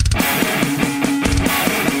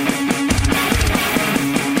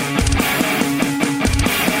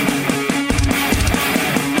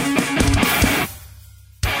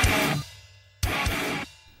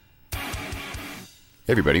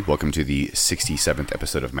Hey everybody, welcome to the 67th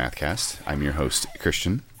episode of Mathcast. I'm your host,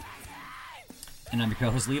 Christian. And I'm your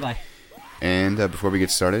co-host, Levi. And before we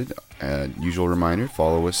get started, usual reminder,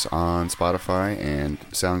 follow us on Spotify and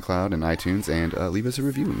SoundCloud and iTunes, and leave us a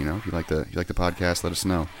review. You know, if you like the podcast, let us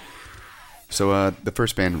know. So the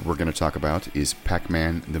first band we're going to talk about is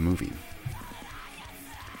Pac-Man the Movie.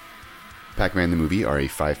 Pac-Man the Movie are a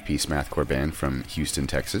 5-piece mathcore band from Houston,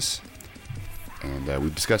 Texas. And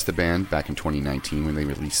we've discussed the band back in 2019 when they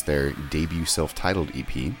released their debut self-titled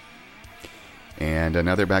EP. And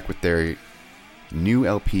now they're back with their new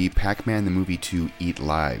LP, Pac-Man the Movie 2 Eat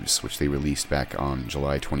Lives, which they released back on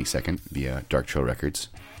July 22nd via Dark Trail Records.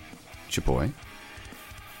 Chapoy.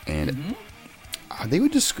 And they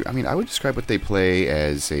would I would describe what they play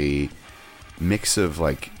as a mix of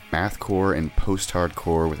like mathcore and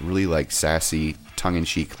post-hardcore with really like sassy,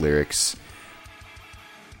 tongue-in-cheek lyrics.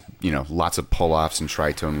 You know, lots of pull-offs and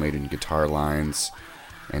tritone laden guitar lines,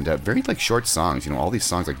 and very like short songs. You know, all these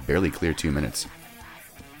songs like barely clear 2 minutes.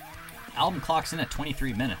 Album clocks in at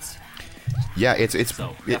 23 minutes. Yeah, it's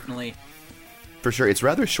so definitely for sure. It's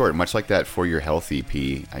rather short, much like that For Your Health EP.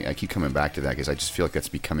 I keep coming back to that because I just feel like that's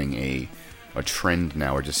becoming a trend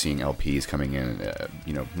now. We're just seeing LPs coming in,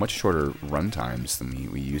 much shorter run times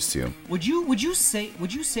than we used to. Would you say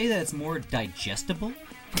that it's more digestible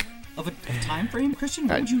of a time frame, Christian?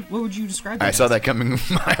 What would you describe that I saw as? that coming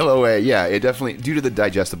a mile away. Yeah, it definitely, due to the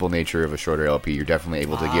digestible nature of a shorter LP, you're definitely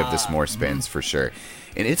able to give this more spins for sure.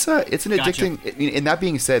 And it's an addicting. And that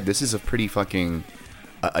being said, this is a pretty fucking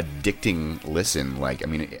addicting listen. Like, I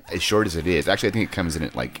mean, as short as it is, actually, I think it comes in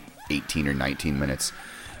at like 18 or 19 minutes.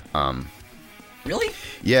 Really?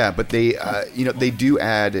 Yeah, but they, they do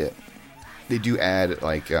add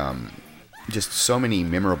like just so many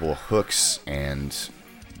memorable hooks and.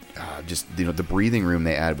 Just the breathing room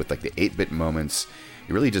they add with like the 8-bit moments,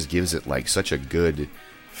 it really just gives it like such a good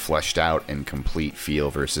fleshed out and complete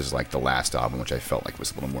feel versus like the last album, which I felt like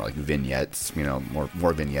was a little more like vignettes,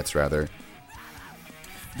 more vignettes rather.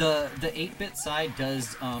 The 8-bit side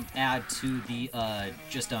does add to the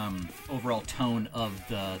overall tone of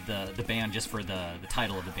the band, just for the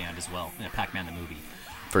title of the band as well, Pac-Man the Movie.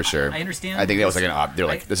 For sure. I understand. I think that was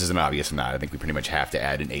like this is an obvious nod. I think we pretty much have to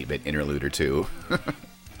add an 8-bit interlude or two.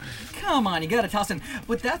 Come on, you gotta toss in.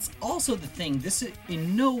 But that's also the thing. This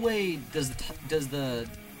in no way does the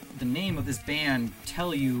name of this band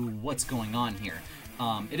tell you what's going on here.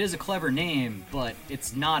 It is a clever name, but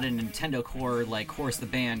it's not a Nintendo Core like Horse the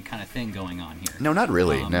Band kind of thing going on here. No, not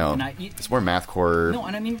really. No, it's more mathcore. No,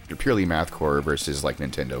 and I mean purely mathcore versus like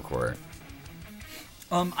Nintendo Core.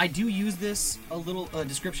 I do use this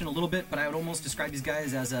description a little bit, but I would almost describe these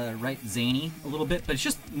guys as zany a little bit, but it's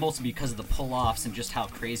just mostly because of the pull-offs and just how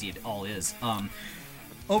crazy it all is.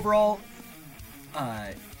 Overall,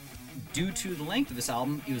 due to the length of this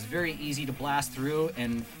album, it was very easy to blast through,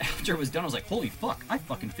 and after it was done, I was like, holy fuck, I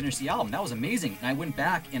fucking finished the album. That was amazing. And I went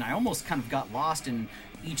back, and I almost kind of got lost in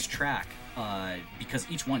each track. Because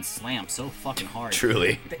each one slammed so fucking hard.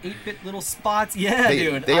 Truly. The 8-bit little spots,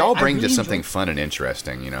 dude. They all bring just something fun and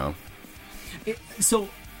interesting, you know? So,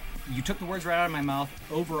 you took the words right out of my mouth.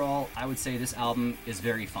 Overall, I would say this album is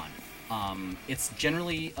very fun. It's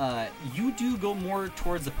generally, you do go more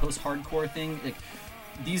towards the post-hardcore thing. Like,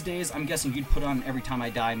 these days, I'm guessing you'd put on Every Time I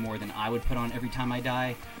Die more than I would put on Every Time I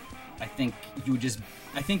Die. I think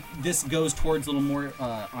this goes towards a little more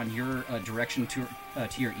on your direction to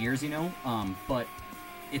your ears, but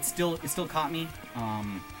it still caught me.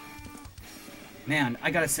 Man, I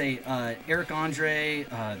gotta say, Eric Andre,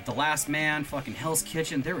 The Last Man, fucking Hell's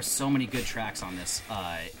Kitchen. There were so many good tracks on this.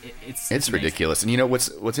 It's ridiculous. And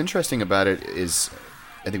what's interesting about it is,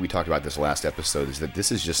 I think we talked about this last episode, is that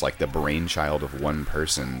this is just like the brainchild of one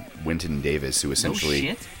person, Wynton Davis, who essentially... No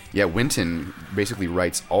shit? Yeah, Wynton basically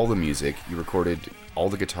writes all the music. He recorded all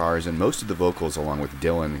the guitars and most of the vocals along with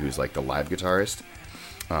Dylan, who's like the live guitarist.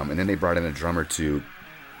 And then they brought in a drummer to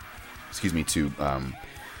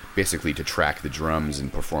basically to track the drums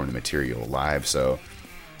and perform the material live. So,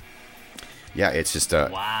 yeah, it's just...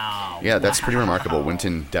 wow. Yeah, that's pretty remarkable.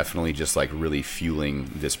 Wynton definitely just like really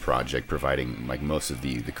fueling this project, providing like most of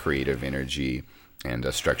the creative energy and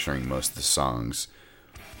structuring most of the songs.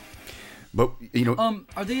 But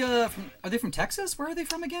are they from Texas? Where are they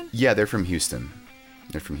from again? Yeah, they're from Houston.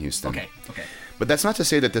 Okay. But that's not to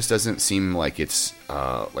say that this doesn't seem like it's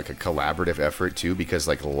like a collaborative effort too, because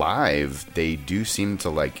like live they do seem to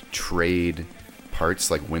like trade parts.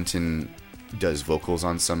 Like Wynton does vocals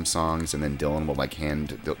on some songs, and then Dylan will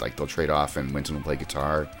they'll trade off, and Wynton will play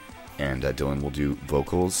guitar, and Dylan will do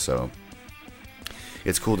vocals. So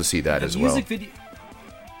it's cool to see that as well.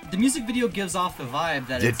 The music video gives off the vibe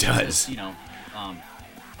that it does.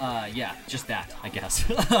 Yeah, just that, I guess.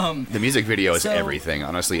 The music video is so- everything.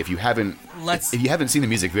 Honestly, if you haven't Let's- if you haven't seen the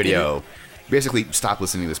music video, basically stop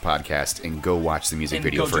listening to this podcast and go watch the music And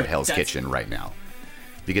video go for do it. Hell's That's- Kitchen right now.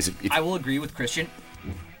 Because if, I will agree with Christian.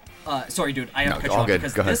 Sorry, dude. I have No, to cut all you off good.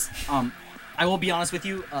 because Go ahead. this. I will be honest with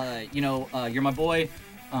you. You're my boy.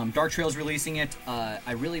 Dark Trail's releasing it.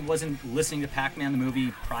 I really wasn't listening to Pac-Man the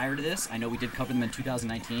movie prior to this. I know we did cover them in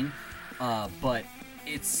 2019, but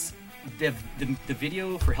it's the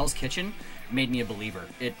video for Hell's Kitchen made me a believer.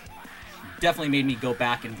 It definitely made me go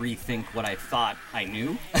back and rethink what I thought I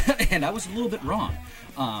knew, and I was a little bit wrong.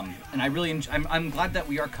 And I really, I'm glad that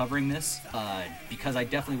we are covering this because I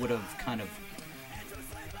definitely would have kind of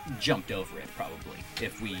jumped over it probably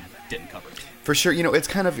if we didn't cover it. for sure, it's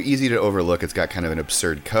kind of easy to overlook. It's got kind of an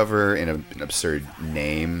absurd cover and an absurd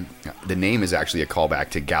name. The name is actually a callback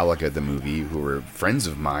to Galaga the movie, who were friends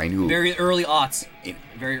of mine who Very early aughts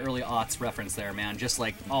reference there, man. Just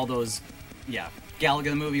like all those, Galaga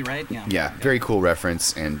the movie, right? Yeah, very cool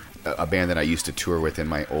reference, and a band that I used to tour with in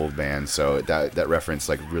my old band. So that reference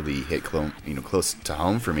like really hit close to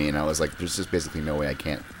home for me, and I was like, there's just basically no way I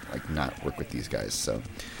can't like not work with these guys. So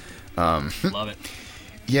Love it.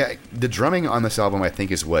 yeah, the drumming on this album I think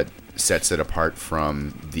is what sets it apart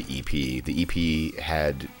from the EP. The EP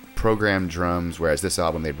had programmed drums, whereas this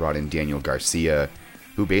album they brought in Daniel Garcia,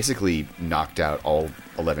 who basically knocked out all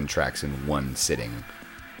 11 tracks in one sitting,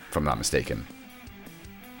 if I'm not mistaken.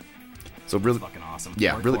 So really, Fucking awesome.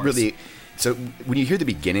 yeah, Workhorse. really. So when you hear the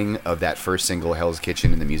beginning of that first single, Hell's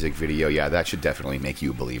Kitchen, in the music video, yeah, that should definitely make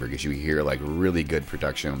you a believer, because you hear like really good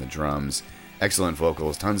production on the drums, excellent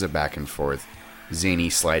vocals, tons of back and forth, zany,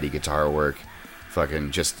 slidey guitar work,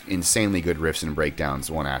 fucking just insanely good riffs and breakdowns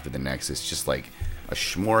one after the next. It's just like a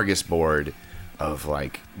smorgasbord of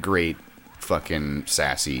like great fucking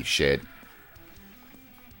sassy shit.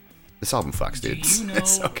 This album fucks, dude. you know-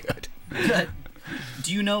 It's so good.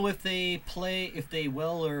 Do you know if they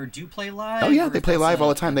will or do play live? Oh yeah, or they if play that's live a all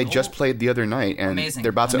the time. They just goal? played the other night, and Amazing. they're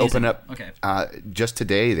about to Amazing. open up. Okay. Just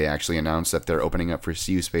today, they actually announced that they're opening up for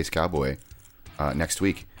See You Space Cowboy next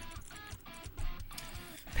week.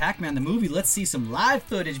 Pac-Man the movie. Let's see some live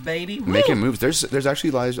footage, baby. Woo! Making moves. There's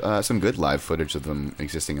actually some good live footage of them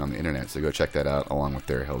existing on the internet, so go check that out along with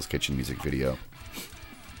their Hell's Kitchen music video.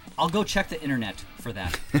 I'll go check the internet for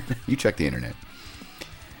that. You check the internet.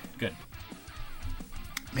 Good.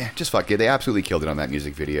 Man, just fuck it. They absolutely killed it on that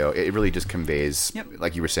music video. It really just conveys, Yep.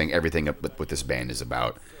 like you were saying, everything what this band is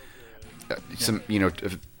about.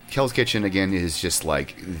 Hell's Kitchen, again, is just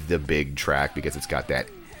like the big track because it's got that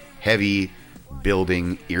heavy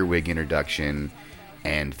building earwig introduction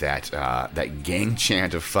and that gang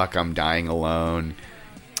chant of "fuck, I'm dying alone."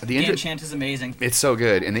 Game chant is amazing. It's so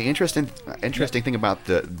good, and the interesting thing about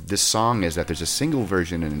this song is that there's a single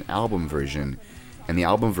version and an album version, and the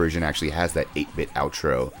album version actually has that 8-bit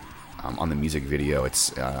outro. On the music video, it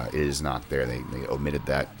is not there. They omitted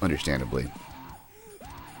that, understandably.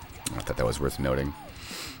 I thought that was worth noting.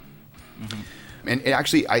 Mm-hmm. And it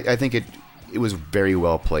actually, I think it was very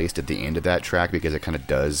well placed at the end of that track, because it kind of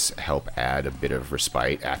does help add a bit of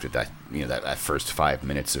respite after that, that first 5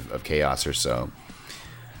 minutes of chaos or so.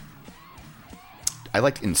 I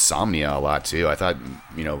liked Insomnia a lot too. I thought,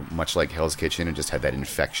 much like Hell's Kitchen, it just had that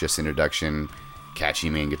infectious introduction, catchy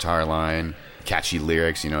main guitar line, catchy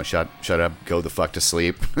lyrics. Shut up, go the fuck to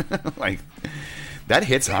sleep. Like that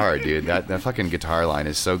hits hard, dude. That fucking guitar line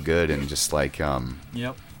is so good, and just like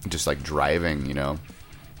Yep. just like driving,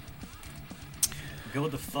 Go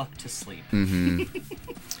the fuck to sleep.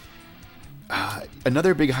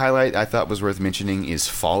 Another big highlight I thought was worth mentioning is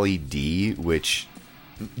Folly D, which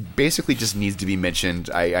basically just needs to be mentioned.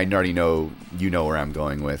 I already know where I'm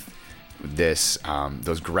going with this.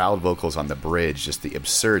 Those growled vocals on the bridge, just the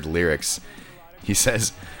absurd lyrics. He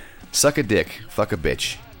says, "Suck a dick, fuck a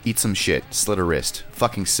bitch, eat some shit, slit a wrist,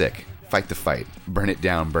 fucking sick, fight the fight, burn it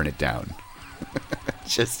down, burn it down."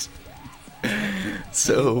 Just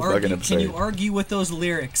so fucking absurd. Can you argue with those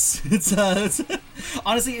lyrics? It's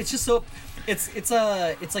honestly, it's just so.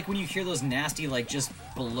 It's like when you hear those nasty, like, just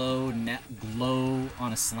glow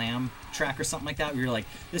on a slam track or something like that, where you're like,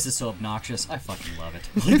 this is so obnoxious, I fucking love it.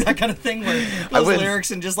 Like that kind of thing, where those lyrics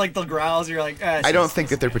and just like the growls, you're like, I don't think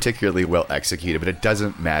that they're particularly well executed, but it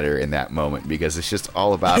doesn't matter in that moment, because it's just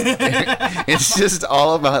all about it's just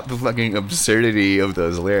all about the fucking absurdity of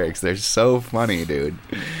those lyrics. They're so funny, dude.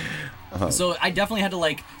 So I definitely had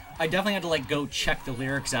to go check the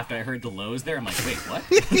lyrics after I heard the lows there. I'm like, wait, what?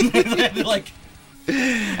 I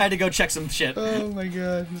had to go check some shit. Oh my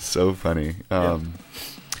god, so funny.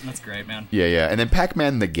 That's great, man. Yeah. And then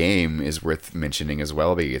Pac-Man the game is worth mentioning as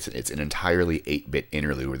well, because it's an entirely 8-bit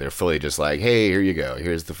interlude where they're fully just like, hey, here you go.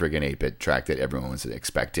 Here's the friggin' 8-bit track that everyone was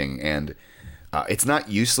expecting. And it's not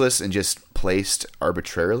useless and just placed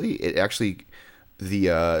arbitrarily. It actually,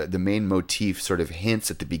 the main motif sort of hints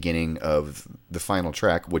at the beginning of the final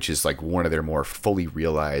track, which is like one of their more fully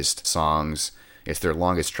realized songs. It's their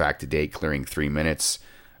longest track to date, clearing 3 minutes.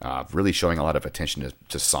 Really showing a lot of attention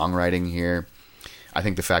to songwriting here. I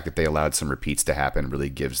think the fact that they allowed some repeats to happen really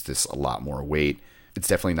gives this a lot more weight. It's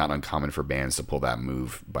definitely not uncommon for bands to pull that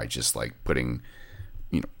move by just like putting,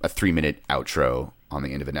 a 3-minute outro on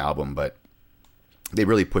the end of an album, but they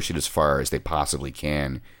really push it as far as they possibly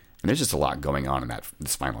can. And there's just a lot going on in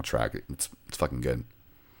this final track. It's fucking good.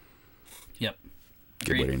 Yep.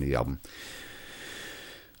 Good way to end the album.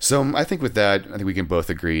 So I think with that, I think we can both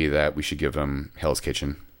agree that we should give them Hell's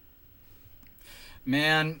Kitchen.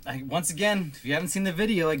 Man, once again, if you haven't seen the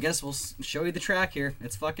video, I guess we'll show you the track here.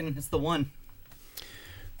 It's the one.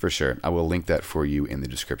 For sure. I will link that for you in the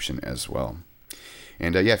description as well.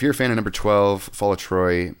 And if you're a fan of number 12, Fall of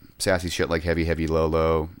Troy, sassy shit like Heavy, Heavy, Low,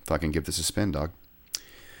 Low, fucking give this a spin, dog.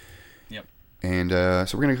 Yep. And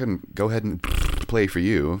so we're going to go ahead and play for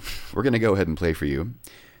you.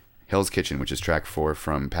 Hell's Kitchen, which is track 4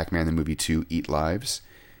 from Pac-Man the Movie 2, Eat Lives.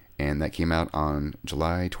 And that came out on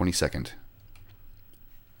July 22nd.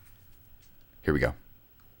 Here we go.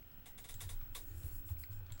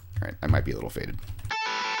 All right, I might be a little faded.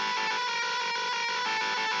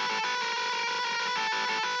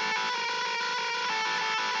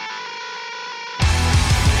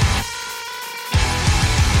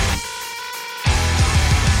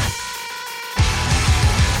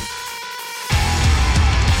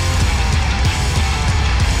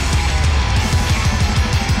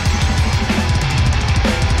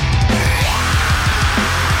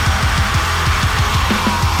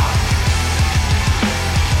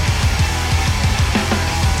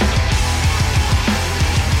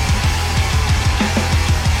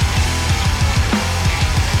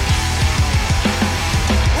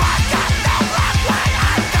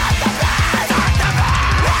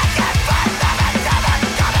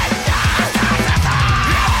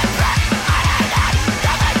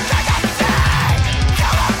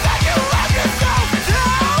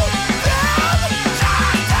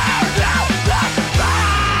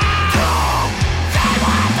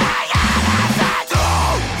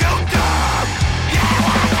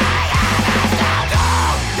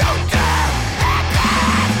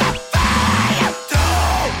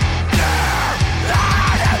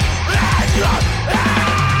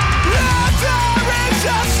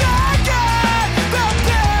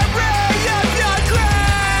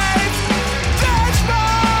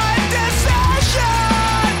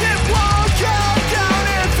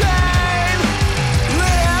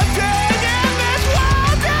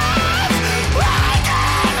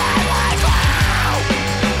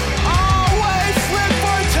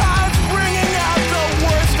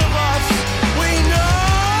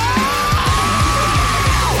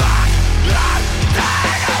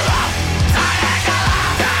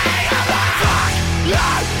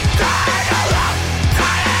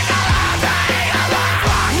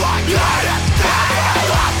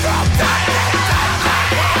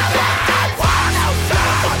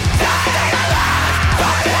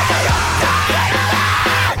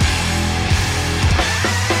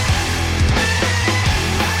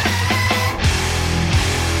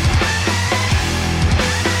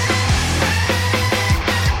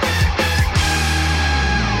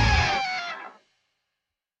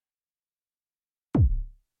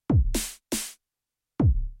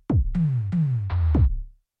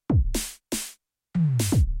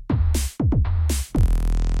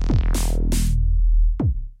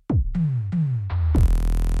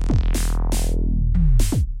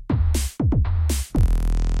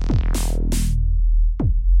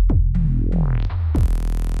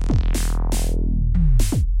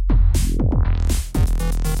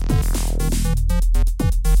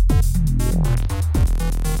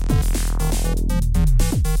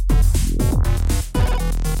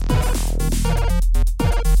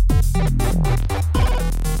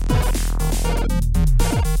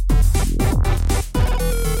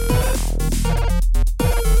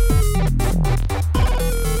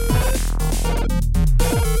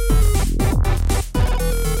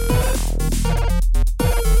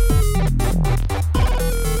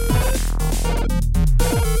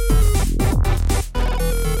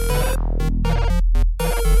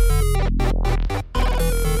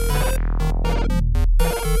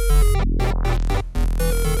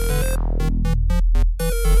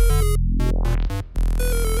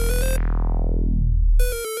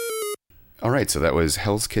 All right, so that was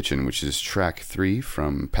Hell's Kitchen, which is track 3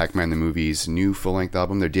 from Pac-Man the Movie's new full-length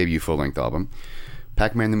album, their debut full-length album,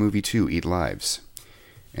 Pac-Man the Movie 2, Eat Lives.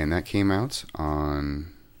 And that came out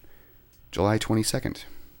on July 22nd.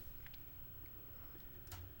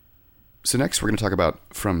 So next we're going to talk about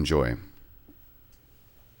From Joy.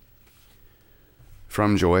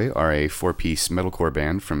 From Joy are a 4-piece metalcore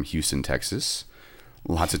band from Houston, Texas.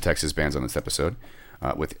 Lots of Texas bands on this episode,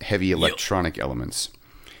 with heavy electronic elements.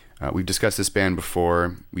 We've discussed this band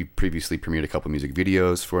before. We previously premiered a couple music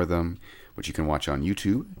videos for them, which you can watch on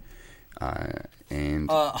YouTube. And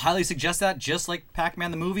highly suggest that. Just like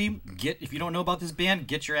Pac-Man the Movie, if you don't know about this band,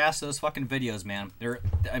 get your ass those fucking videos, man.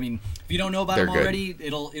 If you don't know about them already,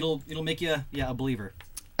 it'll make you a believer.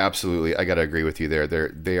 Absolutely, I gotta agree with you there.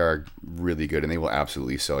 They are really good, and they will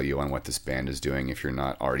absolutely sell you on what this band is doing if you're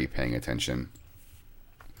not already paying attention.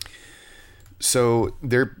 So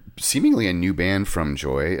they're seemingly a new band from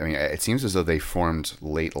Joy. I mean, it seems as though they formed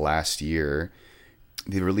late last year.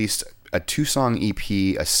 They released a 2-song EP,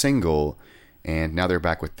 a single, and now they're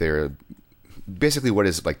back with their basically what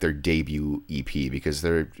is like their debut EP, because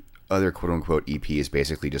their other quote-unquote EP is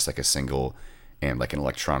basically just like a single and like an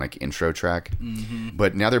electronic intro track. Mm-hmm.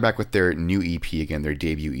 But now they're back with their new EP again, their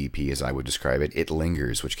debut EP as I would describe it, It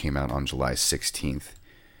Lingers, which came out on July 16th.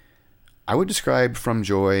 I would describe From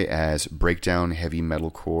Joy as breakdown heavy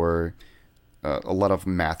metalcore, a lot of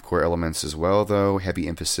mathcore elements as well, though, heavy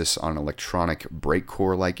emphasis on electronic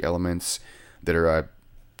breakcore-like elements that are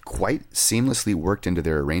quite seamlessly worked into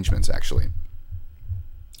their arrangements, actually.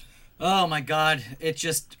 Oh my god, it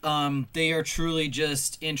just, they are truly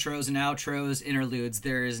just intros and outros, interludes.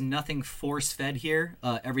 There is nothing force-fed here.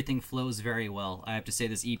 Everything flows very well. I have to say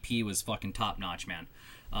this EP was fucking top-notch, man.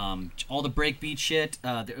 All the breakbeat shit,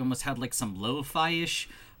 they almost had like some lo-fi-ish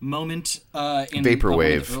moment in Vaporwave.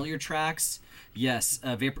 One of the earlier tracks. Yes,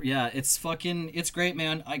 it's great,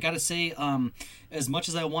 man. I gotta say, as much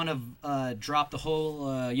as I want to drop the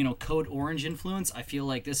whole Code Orange influence, I feel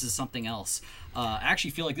like this is something else. I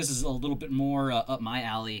actually feel like this is a little bit more up my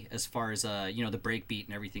alley as far as the breakbeat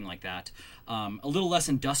and everything like that. A little less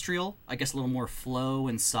industrial, I guess, a little more flow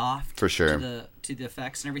and soft for sure to the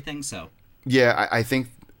effects and everything. So yeah, I think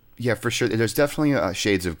for sure. There's definitely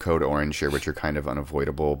shades of Code Orange here, which are kind of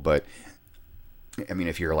unavoidable. But I mean,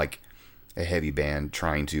 if you're like a heavy band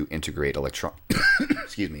trying to integrate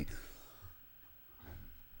excuse me.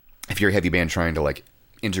 If you're a heavy band trying to like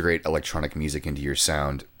integrate electronic music into your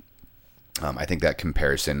sound, I think that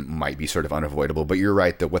comparison might be sort of unavoidable. But you're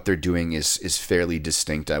right that what they're doing is fairly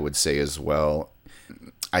distinct, I would say, as well.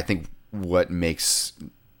 I think what makes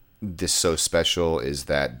this so special is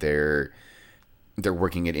that they're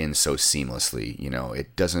working it in so seamlessly.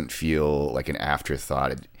 It doesn't feel like an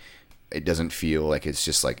afterthought. It doesn't feel like it's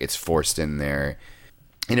just like it's forced in there,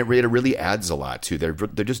 and it really adds a lot too. They're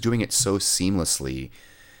just doing it so seamlessly,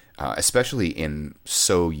 especially in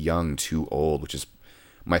So Young Too Old, which is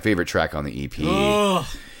my favorite track on the EP.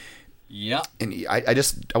 Oh, yeah. And I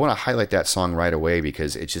want to highlight that song right away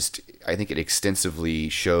because I think it extensively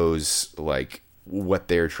shows like what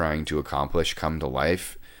they're trying to accomplish come to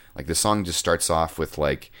life. Like the song just starts off with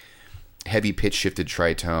like heavy pitch shifted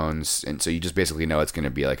tritones, and so you just basically know it's going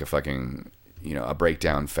to be like a fucking a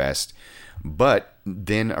breakdown fest. But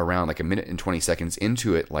then around like a minute and 20 seconds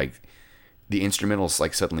into it, like the instrumentals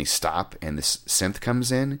like suddenly stop and this synth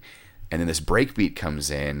comes in, and then this breakbeat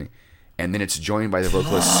comes in, and then it's joined by the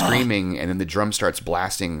vocalist screaming, and then the drum starts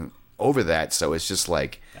blasting over that. So it's just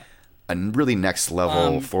like a really next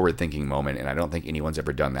level forward thinking moment, and I don't think anyone's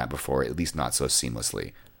ever done that before, at least not so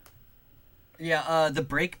seamlessly. Yeah, the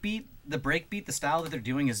breakbeat, the style that they're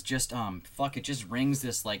doing is just it just rings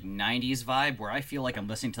this like 90s vibe where I feel like I'm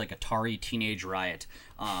listening to like Atari Teenage Riot.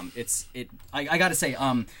 I gotta say,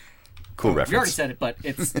 cool reference. We already said it, but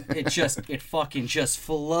it fucking just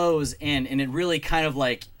flows in, and it really kind of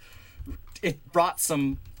like it brought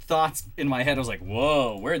some thoughts in my head. I was like,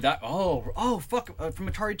 whoa, where'd that? Oh, fuck,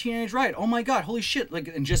 from Atari Teenage Riot. Oh my god, holy shit! Like,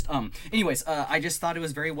 and just anyways, I just thought it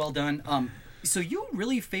was very well done. So you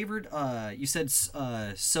really favored, you said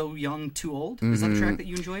So Young Too Old? Is that a track that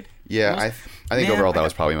you enjoyed? Yeah, I think overall that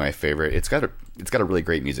was probably my favorite. It's got a really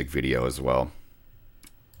great music video as well.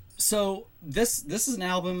 So this is an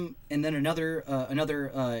album, and then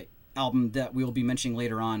another album that we'll be mentioning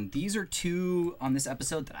later on. These are two on this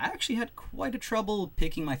episode that I actually had quite a trouble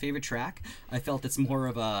picking my favorite track. I felt it's more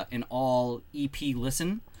of an all EP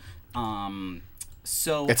listen.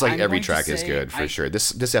 So it's like every track is good for sure.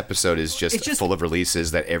 This episode is just full of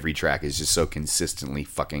releases that every track is just so consistently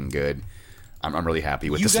fucking good. I'm really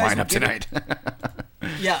happy with this lineup tonight.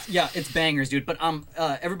 Yeah, it's bangers, dude. But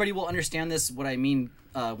everybody will understand this. What I mean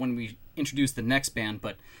when we introduce the next band,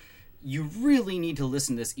 but you really need to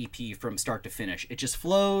listen to this EP from start to finish. It just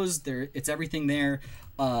flows. It's everything there.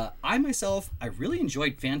 I really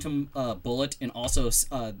enjoyed Phantom Bullet and also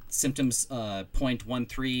Symptoms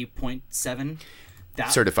 0.13.7.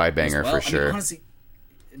 Certified banger for sure. Honestly,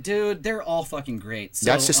 dude, they're all fucking great. So,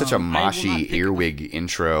 that's just such a moshy earwig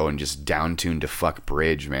intro and just down-tuned to fuck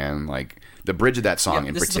bridge, man. Like, the bridge of that song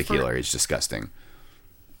in particular is disgusting.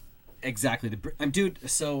 Exactly, dude.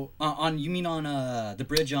 So you mean on the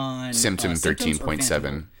bridge on Symptom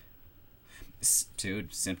 13.7?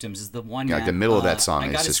 Dude, Symptoms is the one. Yeah, like the middle of that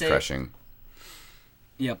song is just crushing.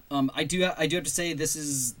 Yep. I do have to say this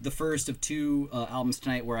is the first of two albums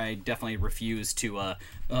tonight where I definitely refuse to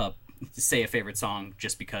say a favorite song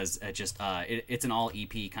just because it's an all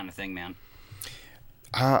EP kind of thing, man.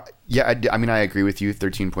 Yeah, I mean, I agree with you.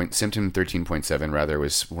 Symptom 13.7 rather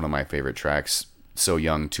was one of my favorite tracks. So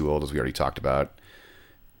Young, Too Old, as we already talked about.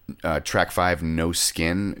 Track 5, No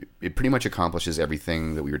Skin, it pretty much accomplishes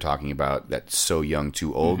everything that we were talking about that So Young,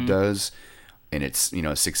 Too Old does. And it's,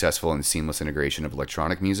 successful and seamless integration of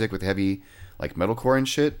electronic music with heavy, like, metalcore and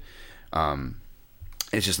shit.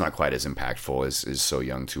 It's just not quite as impactful as So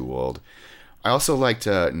Young, Too Old. I also liked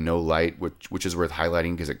No Light, which is worth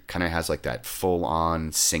highlighting because it kind of has, like, that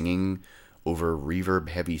full-on singing over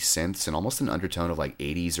reverb-heavy synths and almost an undertone of, like,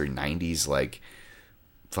 80s or 90s, like,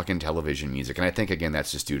 fucking television music. And I think, again,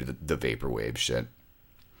 that's just due to the vaporwave shit.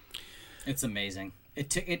 It's amazing.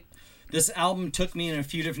 This album took me in a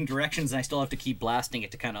few different directions, and I still have to keep blasting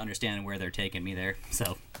it to kind of understand where they're taking me there.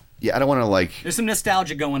 So yeah, I don't want to, like... There's some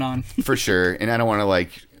nostalgia going on. For sure. And I don't want to,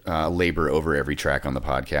 like, labor over every track on the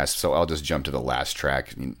podcast, so I'll just jump to the last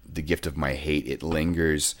track, The Gift of My Hate. It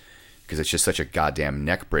lingers because it's just such a goddamn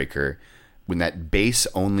neck breaker. When that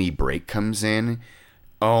bass-only break comes in...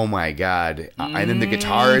 Oh my god. And then the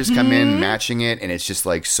guitars come in matching it, and it's just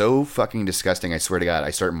like so fucking disgusting. I swear to God,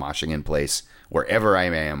 I start moshing in place wherever I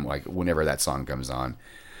am, like whenever that song comes on.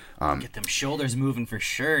 Get them shoulders moving for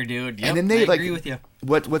sure, dude. Yep, and then they I agree with you.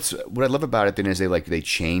 What I love about it then is they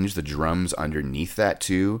change the drums underneath that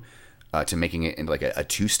too, to making it into like a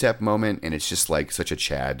two-step moment, and it's just like such a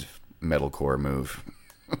Chad metalcore move.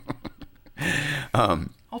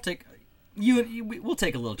 I'll take... we'll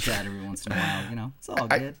take a little chat every once in a while, it's all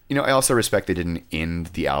good. I also respect they didn't end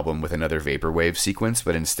the album with another vaporwave sequence,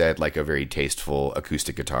 but instead like a very tasteful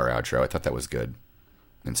acoustic guitar outro. I thought that was good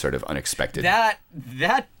and sort of unexpected.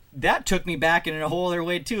 That took me back in a whole other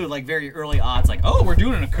way too, like very early odds. Like, oh, we're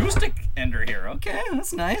doing an acoustic ender here. Okay,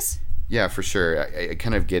 that's nice. Yeah, for sure. I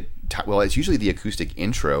kind of get well. It's usually the acoustic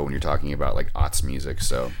intro when you're talking about like aughts music,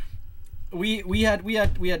 so. We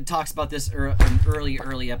had talks about this in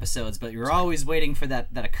early episodes, but you were always waiting for that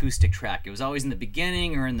acoustic track. It was always in the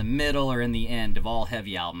beginning or in the middle or in the end of all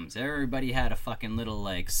heavy albums. Everybody had a fucking little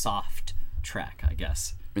like soft track, I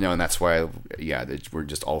guess. And that's why, we're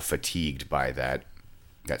just all fatigued by that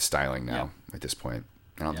styling now at this point.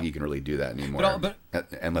 I don't think you can really do that anymore,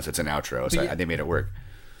 unless it's an outro. So they made it work.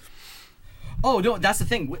 Oh no, that's the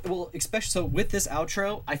thing. Well, especially so with this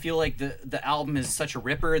outro, I feel like the album is such a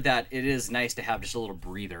ripper that it is nice to have just a little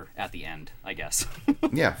breather at the end, I guess.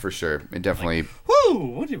 Yeah, for sure. It definitely. Like, whoo!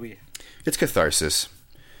 What did we? It's catharsis.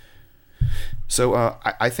 So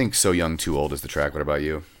I think "So Young, Too Old" is the track. What about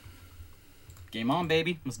you? Game on,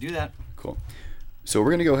 baby. Let's do that. Cool. So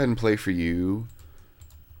we're gonna go ahead and play for you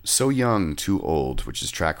 "So Young, Too Old," which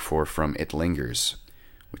is track 4 from "It Lingers,"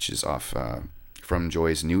 which is off. From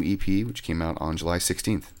Joy's new EP, which came out on July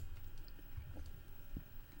 16th.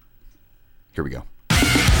 Here we go.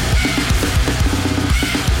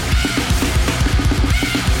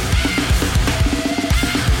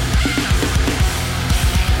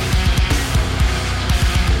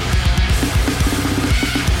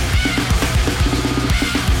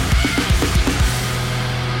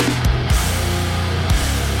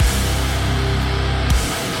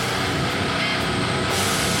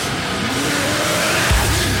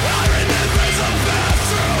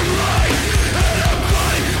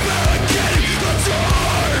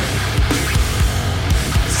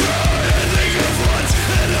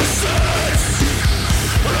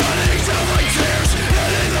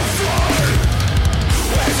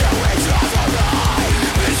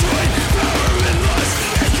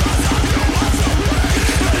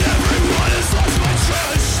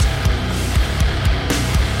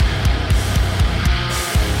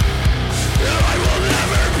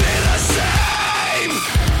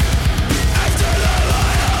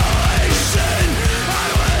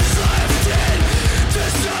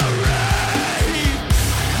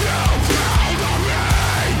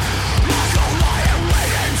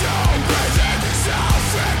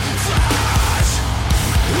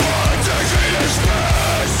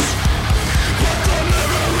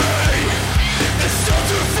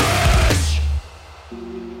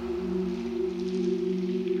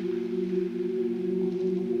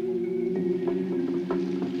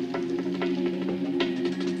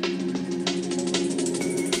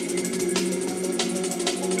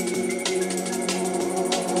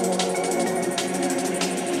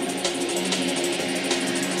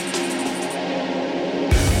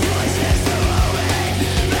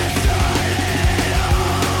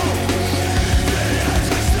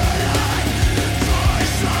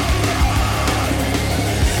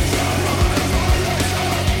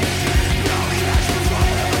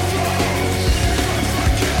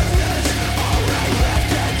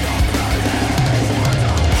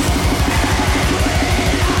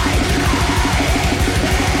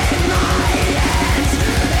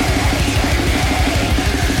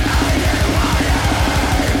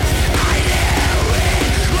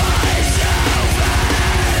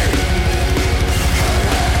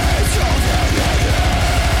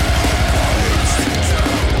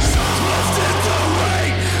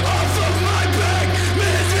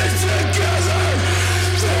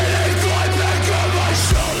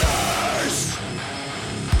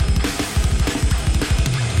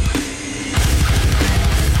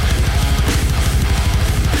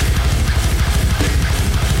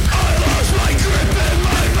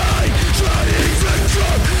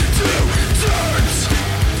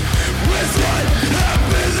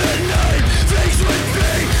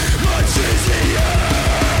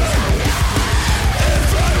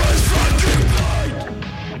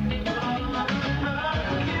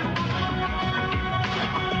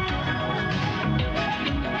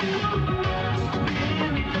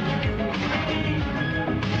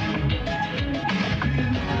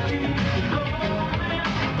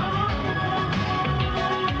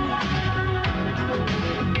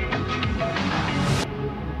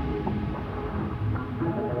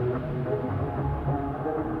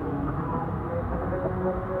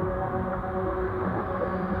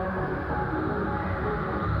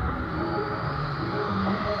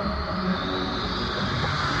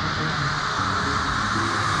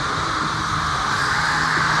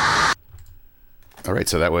 All right,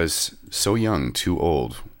 so that was So Young, Too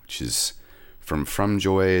Old, which is from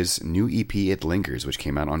Joy's new EP, It Lingers, which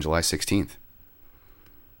came out on July 16th.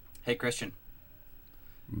 Hey, Christian.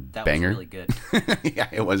 That Banger. was really good. Yeah,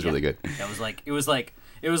 it was really good. That was like, it was like,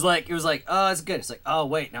 oh, it's good. It's like, oh,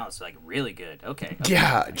 wait, no, it's like really good. Okay.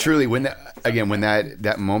 Yeah, truly. When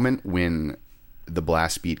that moment when the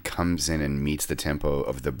blast beat comes in and meets the tempo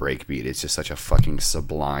of the break beat, it's just such a fucking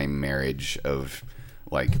sublime marriage of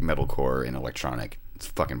like metalcore and electronic. It's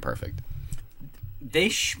fucking perfect. They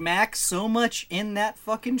schmack so much in that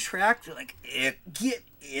fucking track. They're like, get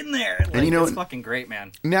in there. Like, and it's fucking great,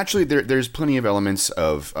 man. Naturally, there's plenty of elements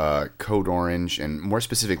of Code Orange, and more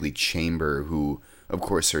specifically Chamber, who, of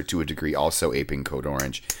course, are to a degree also aping Code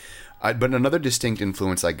Orange. But another distinct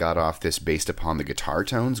influence I got off this based upon the guitar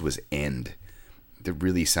tones was End. They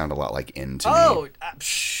really sound a lot like End to me. Oh,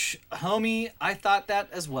 homie, I thought that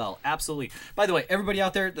as well. Absolutely. By the way, everybody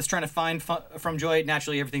out there that's trying to find From Joy,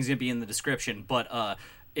 naturally everything's going to be in the description, but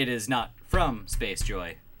it is not From Space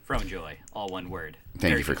Joy. From Joy, all one word.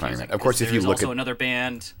 Thank you for clarifying that. Of course, if you look also at another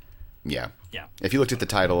band. Yeah. Yeah. If you looked at the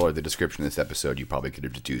title or the description of this episode, you probably could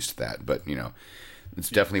have deduced that. But, you know,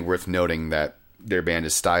 it's definitely worth noting that their band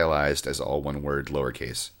is stylized as all one word,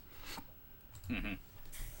 lowercase. Mm-hmm.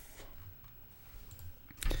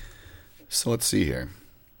 So let's see here.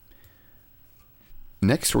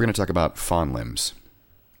 Next, we're going to talk about Fond Limbs.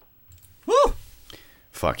 Woo!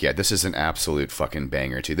 Fuck yeah, this is an absolute fucking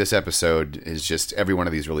banger too. This episode is just, every one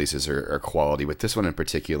of these releases are quality, but this one in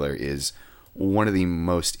particular is one of the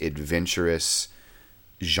most adventurous,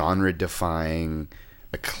 genre-defying,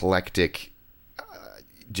 eclectic,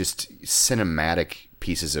 just cinematic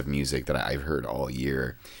pieces of music that I've heard all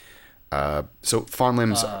year. So Fond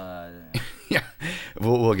Limbs... Yeah,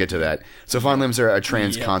 we'll get to that. So Fond Limbs are a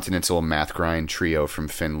transcontinental math grind trio from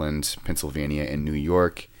Finland, Pennsylvania, and New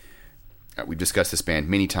York. We've discussed this band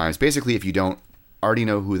many times. Basically, if you don't already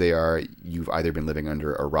know who they are, you've either been living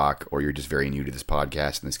under a rock or you're just very new to this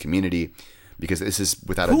podcast and this community, because this is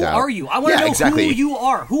without a doubt. Who are you? I want to know exactly. who you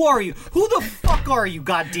are. Who are you? Who the fuck are you?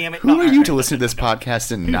 God damn it! Who are you to listen to this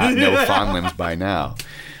podcast and not know Fond Limbs by now?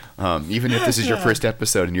 Even if this is your first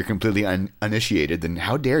episode and you're completely uninitiated, then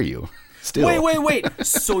how dare you? Still. Wait.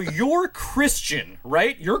 So you're Christian,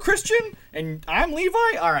 right? You're Christian, and I'm Levi.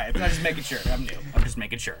 All right, I'm just making sure. I'm new. I'm just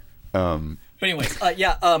making sure. But anyways,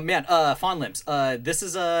 Fond Limbs. This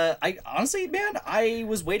is I honestly, man, I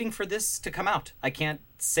was waiting for this to come out. I can't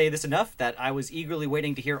say this enough that I was eagerly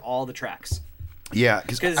waiting to hear all the tracks. Yeah,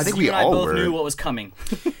 because I think you we and I all both were. knew what was coming.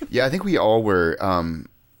 Yeah, I think we all were.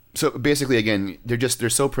 So basically, again, they're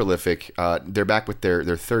so prolific. They're back with their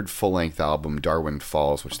third full-length album, Darwin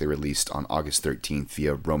Falls, which they released on August 13th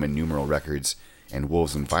via Roman Numeral Records and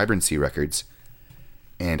Wolves and Vibrancy Records.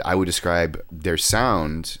 And I would describe their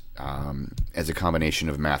sound as a combination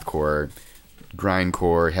of mathcore,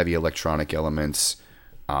 grindcore, heavy electronic elements,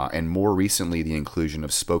 and more recently the inclusion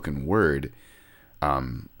of spoken word.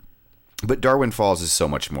 But Darwin Falls is so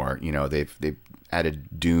much more. You know, they've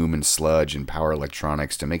added doom and sludge and power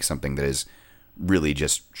electronics to make something that is really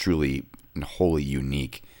just truly and wholly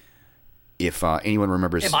unique. If anyone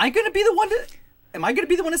remembers, Am I going to be the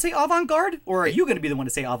one to say avant-garde, or are you going to be the one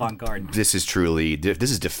to say avant-garde? this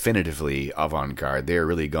is definitively avant-garde. They're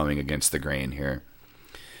really going against the grain here.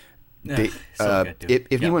 So good, dude.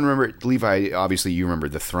 If anyone remember, Levi, obviously you remember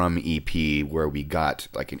the Thrum EP where we got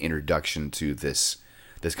like an introduction to this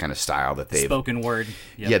kind of style that they've spoken word.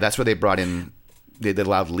 Yep. Yeah, that's where they brought in. They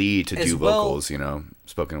allowed Lee to do well, vocals, you know,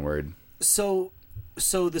 spoken word. So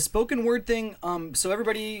the spoken word thing. So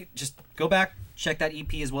everybody just go back, check that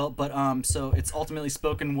EP as well. But so it's ultimately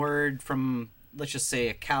spoken word from, let's just say,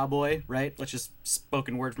 a cowboy, right? Let's just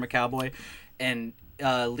spoken word from a cowboy, and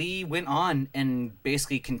Lee went on and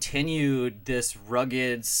basically continued this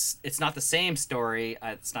rugged. It's not the same story.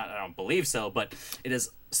 It's not. I don't believe so, but it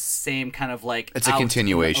is same kind of like. It's a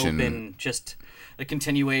continuation. Open, just a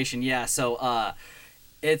continuation. Yeah. So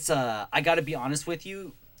it's I got to be honest with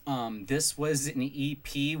you. This was an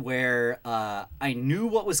EP where I knew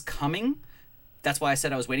what was coming. That's why I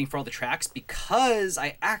said I was waiting for all the tracks, because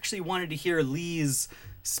I actually wanted to hear Lee's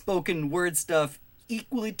spoken word stuff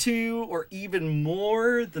equally to or even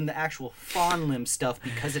more than the actual Fond Limb stuff,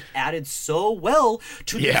 because it added so well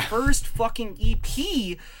to the first fucking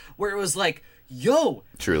EP, where it was like, yo,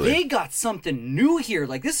 truly, they got something new here.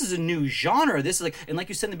 Like, this is a new genre. This is like, and like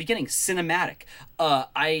you said in the beginning, cinematic.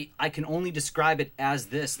 I can only describe it as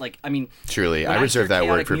this. Like, I mean, truly, I reserve that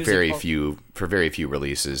word for music, very few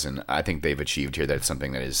releases, and I think they've achieved here that it's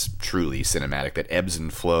something that is truly cinematic, that ebbs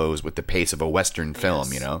and flows with the pace of a Western film.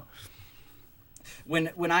 Yes. You know.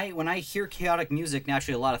 when I hear chaotic music,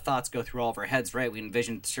 naturally a lot of thoughts go through all of our heads, right? We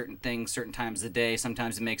envision certain things, certain times of the day.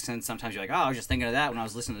 Sometimes it makes sense. Sometimes you're like, oh, I was just thinking of that when I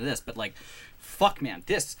was listening to this. But like, fuck, man,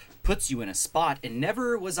 this puts you in a spot. And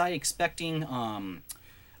never was I expecting.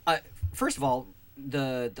 First of all,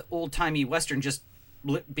 the old timey Western just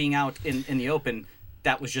being out in the open.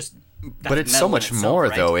 That was just. But it's so much more,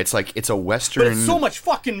 right? Though. It's like it's a Western. But it's so much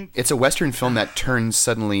fucking. It's a Western film that turns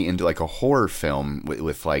suddenly into like a horror film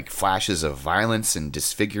with like flashes of violence and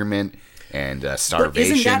disfigurement and starvation. But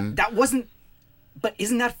isn't that wasn't? But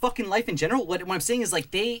isn't that fucking life in general? What I'm saying is like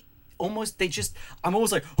I'm almost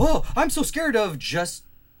like, oh, I'm so scared of just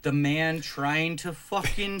the man trying to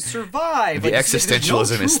fucking survive. The like,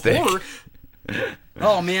 existentialism is thick.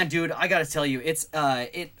 Oh man, dude, I gotta tell you, it's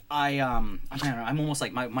I don't know, I'm almost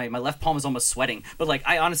like my left palm is almost sweating, but like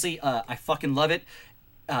I honestly I fucking love it.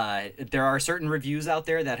 There are certain reviews out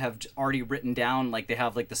there that have already written down, like they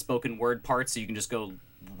have like the spoken word parts, so you can just go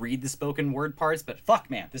read the spoken word parts. But fuck,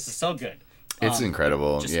 man, this is so good. It's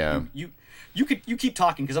incredible. Yeah. You keep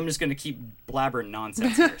talking because I'm just gonna keep blabbering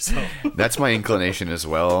nonsense here. So that's my inclination as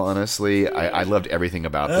well. Honestly, I loved everything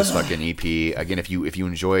about this fucking EP. Again, if you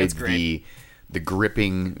enjoyed the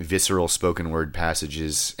gripping, visceral spoken word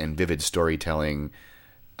passages and vivid storytelling,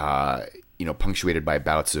 punctuated by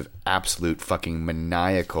bouts of absolute fucking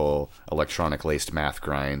maniacal electronic laced math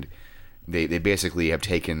grind, they basically have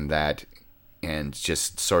taken that and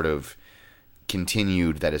just sort of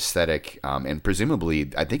continued that aesthetic, and presumably,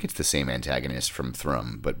 I think it's the same antagonist from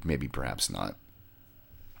Thrum, but maybe perhaps not.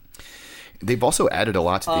 They've also added a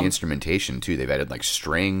lot to the instrumentation too. They've added like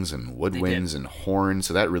strings and woodwinds and horns,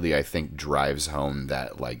 so that really I think drives home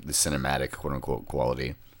that like the cinematic quote unquote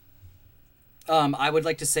quality. I would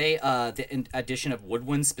like to say the addition of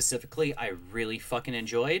woodwinds specifically, I really fucking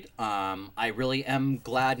enjoyed. I really am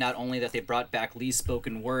glad not only that they brought back Lee's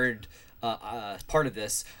spoken word part of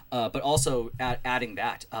this, but also adding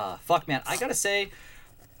that. Fuck, man, I gotta say,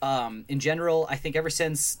 in general, I think ever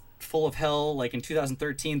since Full of Hell, like in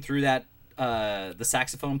 2013, through that the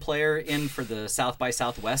saxophone player in for the South by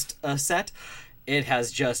Southwest set, it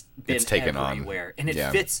has just been everywhere, and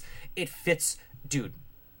it fits, dude.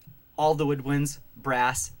 All the woodwinds,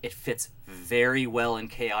 brass, it fits very well in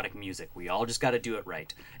chaotic music. We all just got to do it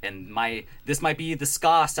right. And this might be the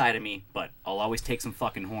ska side of me, but I'll always take some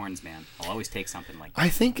fucking horns, man. I'll always take something like that. I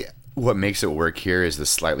think what makes it work here is the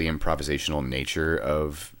slightly improvisational nature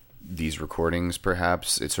of these recordings.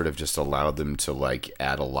 Perhaps it sort of just allowed them to like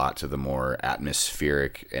add a lot to the more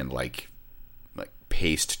atmospheric and like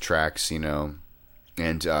paced tracks,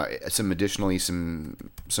 and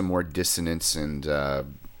some more dissonance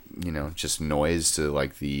and just noise to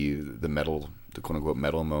like the metal, the quote unquote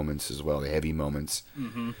metal moments as well, the heavy moments.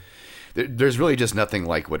 Mm-hmm. There's really just nothing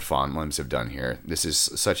like what Fawn Limbs have done here. This is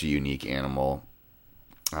such a unique animal.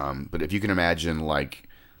 But if you can imagine like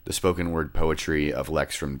the spoken word poetry of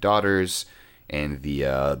Lex from Daughters and the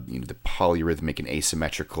polyrhythmic and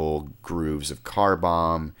asymmetrical grooves of Car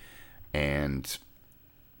Bomb and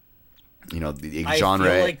the genre.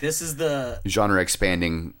 I feel like this is the genre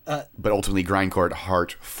expanding, but ultimately grindcore at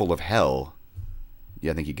heart, Full of Hell.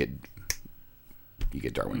 Yeah, I think you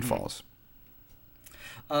get Darwin Falls.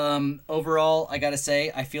 Overall, I gotta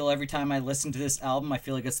say, I feel every time I listen to this album, I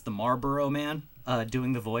feel like it's the Marlboro Man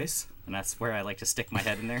doing the voice, and that's where I like to stick my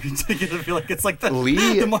head in there. I feel like it's like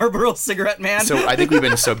the Marlboro Cigarette Man. So I think we've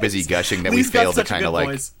been so busy gushing that we failed to kind of like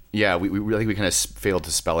voice. Yeah, we really kind of failed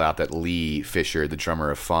to spell out that Lee Fisher, the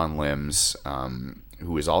drummer of Fawn Limbs,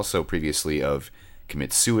 who was also previously of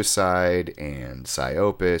Commit Suicide and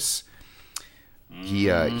Psyopus,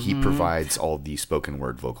 he provides all the spoken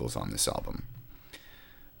word vocals on this album.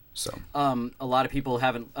 So a lot of people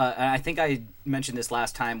haven't. I think I mentioned this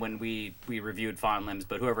last time when we reviewed Fawn Limbs,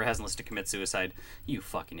 but whoever hasn't listened to Commit Suicide, you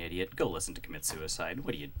fucking idiot, go listen to Commit Suicide.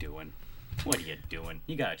 What are you doing? What are you doing?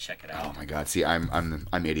 You gotta check it out. Oh my god! See, I'm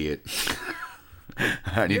idiot.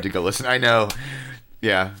 I need to go listen. I know.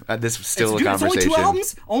 Yeah, this is still a conversation. It's only 2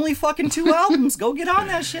 albums. Only fucking 2 albums. Go get on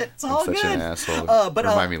that shit. It's all good. Such an asshole. But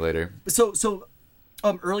remind me later. So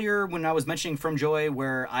earlier when I was mentioning From Joy,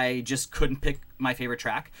 where I just couldn't pick my favorite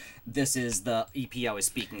track, this is the EP I was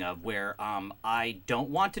speaking of, where I don't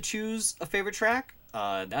want to choose a favorite track.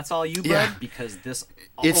 That's all you, bud, because this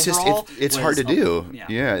it's hard to do.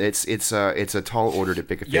 Yeah, it's a tall order to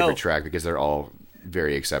pick a favorite track because they're all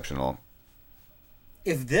very exceptional.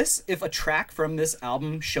 If a track from this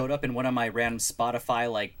album showed up in one of my random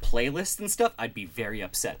Spotify like playlists and stuff, I'd be very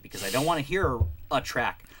upset because I don't want to hear a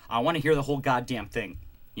track. I want to hear the whole goddamn thing.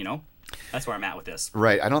 That's where I'm at with this.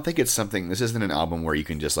 Right. I don't think it's something. This isn't an album where you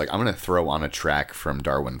can just like, I'm going to throw on a track from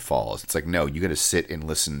Darwin Falls. It's like, no, you got to sit and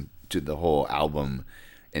listen to the whole album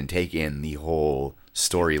and take in the whole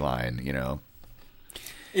storyline, you know.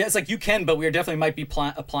 Yeah, it's like you can, but we definitely might be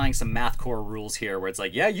applying some mathcore rules here, where it's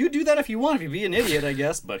like, yeah, you do that if you want, if you be an idiot, I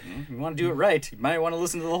guess, but if you want to do it right, you might want to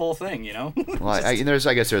listen to the whole thing, you know? Well, I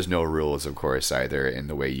guess there's no rules, of course, either in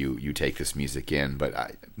the way you take this music in,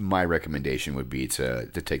 but my recommendation would be to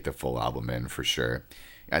take the full album in for sure.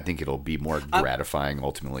 I think it'll be more gratifying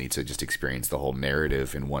ultimately to just experience the whole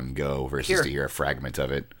narrative in one go versus to hear a fragment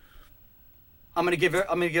of it. I'm gonna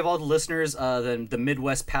give all the listeners the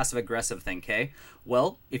Midwest passive aggressive thing. Okay,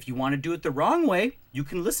 well, if you want to do it the wrong way, you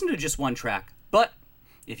can listen to just one track. But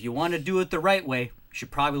if you want to do it the right way, you should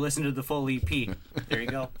probably listen to the full EP. There you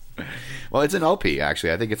go. Well, it's an LP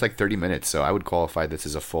actually. I think it's like 30 minutes, so I would qualify this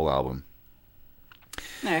as a full album.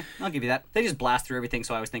 Nah, I'll give you that. They just blast through everything,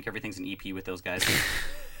 so I always think everything's an EP with those guys.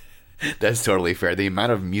 That's totally fair. The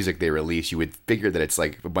amount of music they release, you would figure that it's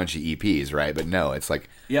like a bunch of EPs, right? But no, it's like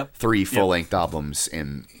 3 full-length albums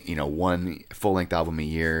and, you know, 1 full-length album a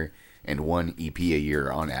year and 1 EP a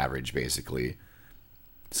year on average, basically.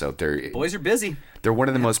 So boys are busy. They're one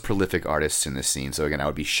of the most prolific artists in this scene. So again, I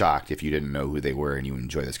would be shocked if you didn't know who they were and you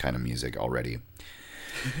enjoy this kind of music already.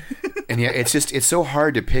 And yeah, it's so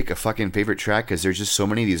hard to pick a fucking favorite track because there's just so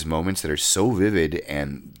many of these moments that are so vivid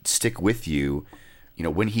and stick with you. You know,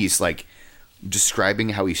 when he's like describing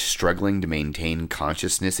how he's struggling to maintain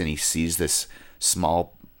consciousness and he sees this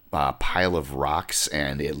small pile of rocks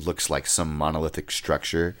and it looks like some monolithic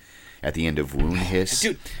structure at the end of Wound Hiss.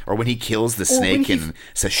 Dude. Or when he kills the snake in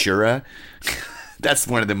Sashura. That's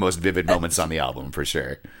one of the most vivid moments on the album for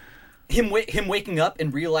sure. Him waking up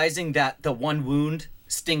and realizing that the one wound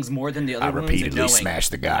stings more than the other wounds. I repeatedly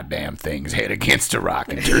smashed the goddamn thing's head against a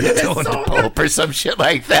rock and turned it into pulp or some shit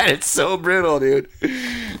like that. It's so brutal, dude.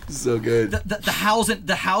 So good. The howls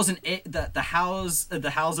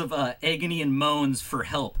of agony and moans for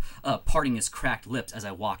help, parting his cracked lips as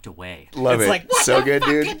I walked away. Love it's it. Like, what so the good,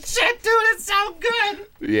 fucking dude. shit, dude. It's so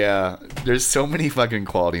good. Yeah, there's so many fucking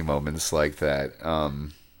quality moments like that.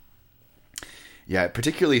 Yeah,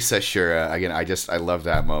 particularly Sashura. Again, I love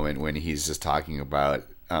that moment when he's just talking about.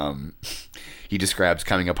 He describes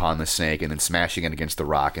coming upon the snake and then smashing it against the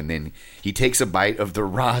rock, and then he takes a bite of the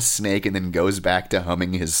raw snake and then goes back to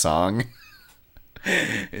humming his song.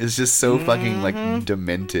 It's just so fucking like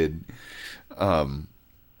demented.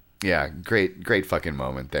 Yeah, great fucking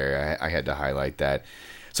moment there. I had to highlight that.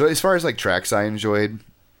 So as far as like tracks I enjoyed,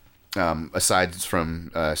 aside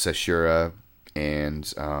from Sashura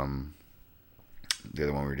and the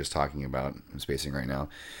other one we were just talking about, I'm spacing right now.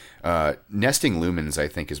 Nesting Lumens, I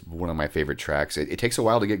think, is one of my favorite tracks. It takes a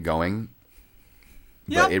while to get going,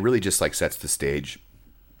 but it really just like sets the stage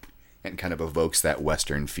and kind of evokes that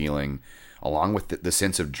Western feeling, along with the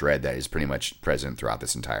sense of dread that is pretty much present throughout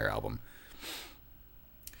this entire album.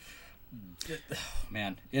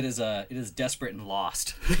 Man, it is desperate and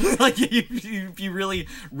lost. Like if you really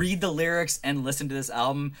read the lyrics and listen to this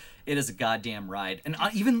album, it is a goddamn ride. And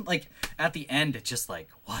even like at the end, it's just like,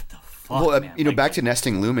 what the fuck, man? You know, like, back to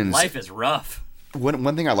Nesting Lumens. Life is rough.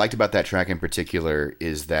 One thing I liked about that track in particular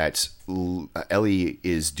is that Ellie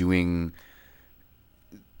is doing,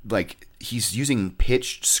 like, he's using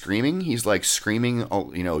pitched screaming. He's like screaming,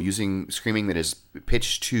 you know, using screaming that is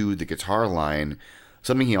pitched to the guitar line.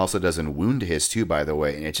 Something he also does in Wound Hiss too, by the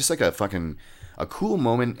way. And it's just like a cool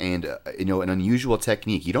moment and, you know, an unusual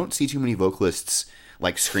technique. You don't see too many vocalists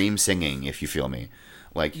like scream singing, if you feel me.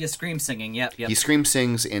 Like, he scream singing, yep. He scream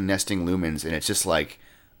sings in Nesting Lumens, and it's just like,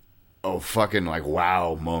 oh, fucking like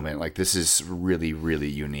wow moment. Like, this is really, really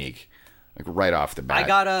unique. Like right off the bat.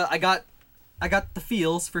 I got the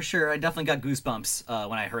feels for sure. I definitely got goosebumps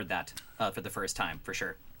when I heard that for the first time, for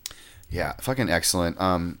sure. Yeah, fucking excellent.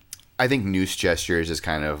 I think Noose Gestures is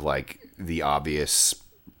kind of like the obvious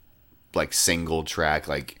like single track.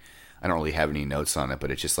 Like, I don't really have any notes on it, but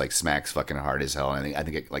it just like smacks fucking hard as hell. And I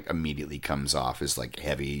think it like immediately comes off as like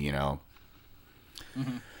heavy, you know.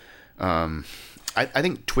 Mm-hmm. I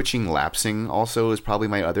think Twitching Lapsing also is probably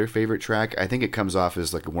my other favorite track. I think it comes off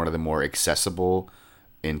as like one of the more accessible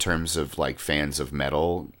in terms of like fans of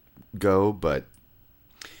metal go, but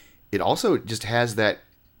it also just has that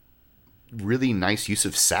really nice use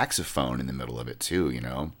of saxophone in the middle of it too, you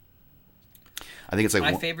know. I think it's like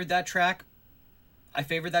I favored that track,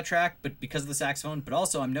 but because of the saxophone. But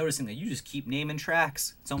also, I'm noticing that you just keep naming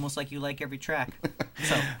tracks. It's almost like you like every track.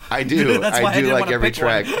 So I do. I do like every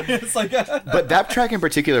track. It's like, but that track in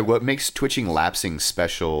particular, what makes Twitching Lapsing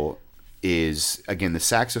special is again the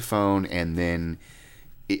saxophone, and then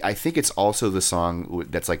I think it's also the song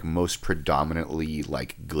that's like most predominantly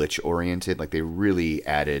like glitch oriented. Like they really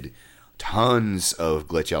added tons of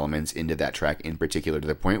glitch elements into that track in particular, to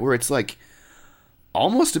the point where it's like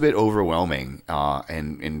almost a bit overwhelming,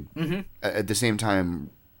 and at the same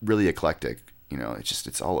time really eclectic. You know,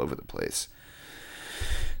 it's all over the place.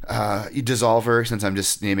 Dissolver, since I'm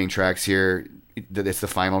just naming tracks here, it's the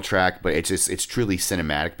final track, but it's truly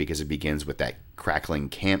cinematic because it begins with that crackling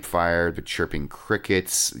campfire, the chirping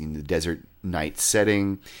crickets, in the desert night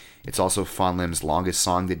setting. It's also Fond Limb's longest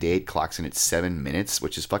song to date, clocks in at 7 minutes,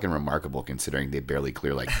 which is fucking remarkable considering they barely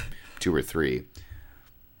clear like 2 or 3.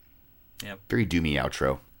 Yep. Very doomy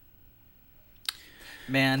outro.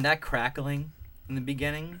 Man, that crackling in the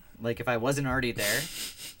beginning, like if I wasn't already there,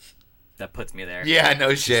 that puts me there. Yeah,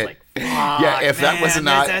 no shit. Like, yeah, if that was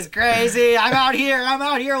not... This is crazy. I'm out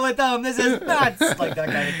here with them. This is nuts. Like that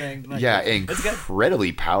kind of thing. Like, yeah,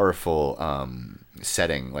 incredibly powerful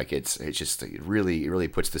setting. Like it really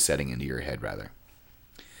puts the setting into your head, rather.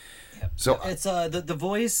 Yep. So it's the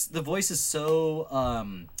voice is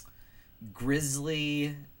so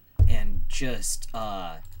grisly and just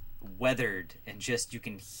weathered, and just you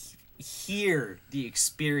can hear the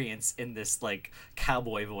experience in this like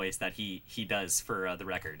cowboy voice that he does for the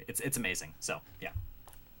record. It's amazing. So yeah,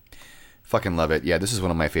 fucking love it. Yeah, this is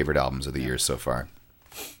one of my favorite albums of the year so far.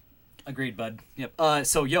 Agreed, bud. Yep.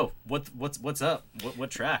 So yo, what's up? What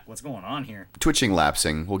track? What's going on here? Twitching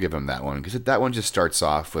Lapsing, we'll give him that one, because that one just starts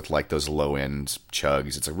off with like those low end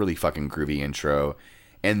chugs. It's a really fucking groovy intro,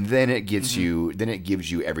 and then it gives you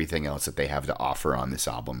everything else that they have to offer on this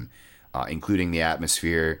album, including the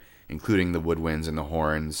atmosphere, including the woodwinds and the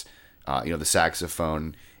horns, the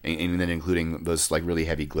saxophone, and then including those like really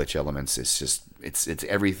heavy glitch elements. It's just it's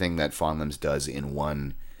everything that Fond Limbs does in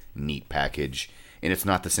one neat package, and it's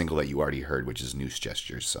not the single that you already heard, which is Noose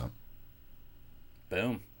Gestures. So,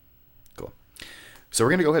 boom, cool. So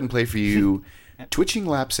we're gonna go ahead and play for you Twitching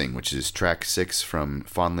Lapsing, which is track 6 from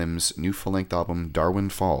Fond Limbs' new full-length album Darwin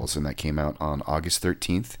Falls, and that came out on August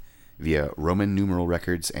 13th via Roman Numeral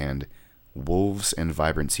Records and Wolves and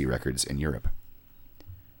Vibrancy Records in Europe.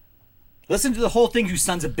 Listen to the whole thing, you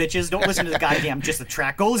sons of bitches. Don't listen to the goddamn just the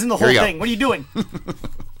track. Go listen to the whole thing. What are you doing?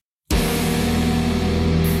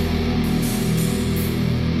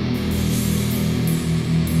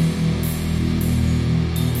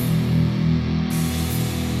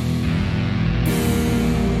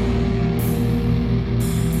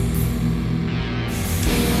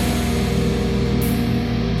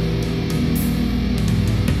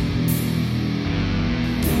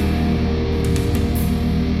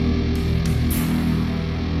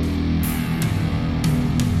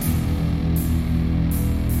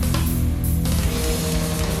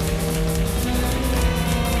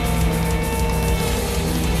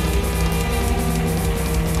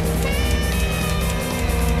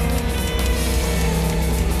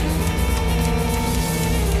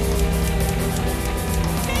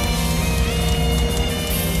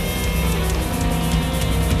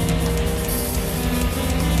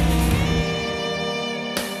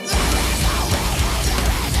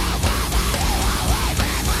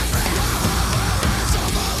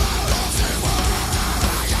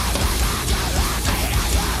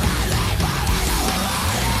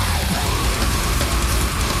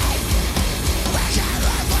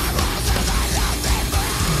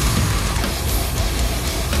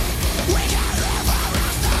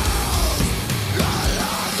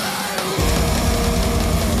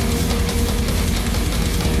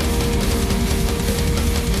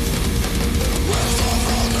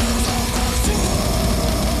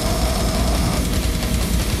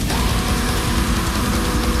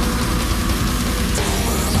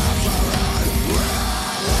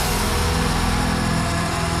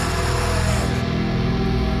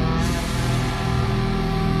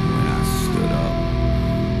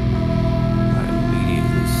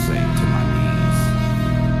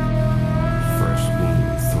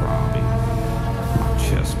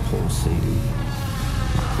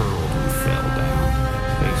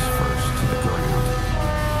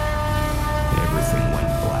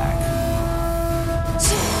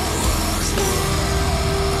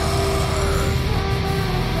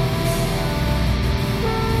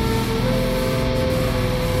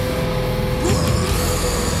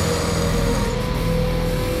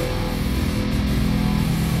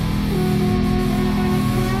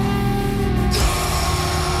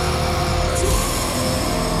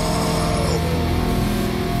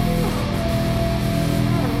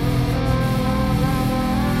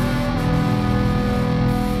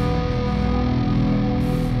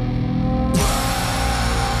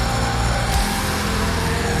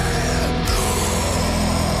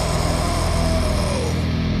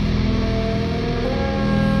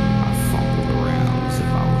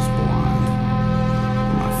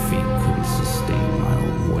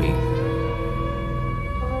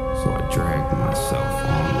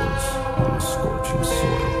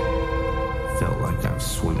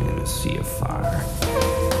 swimming in a sea of fire.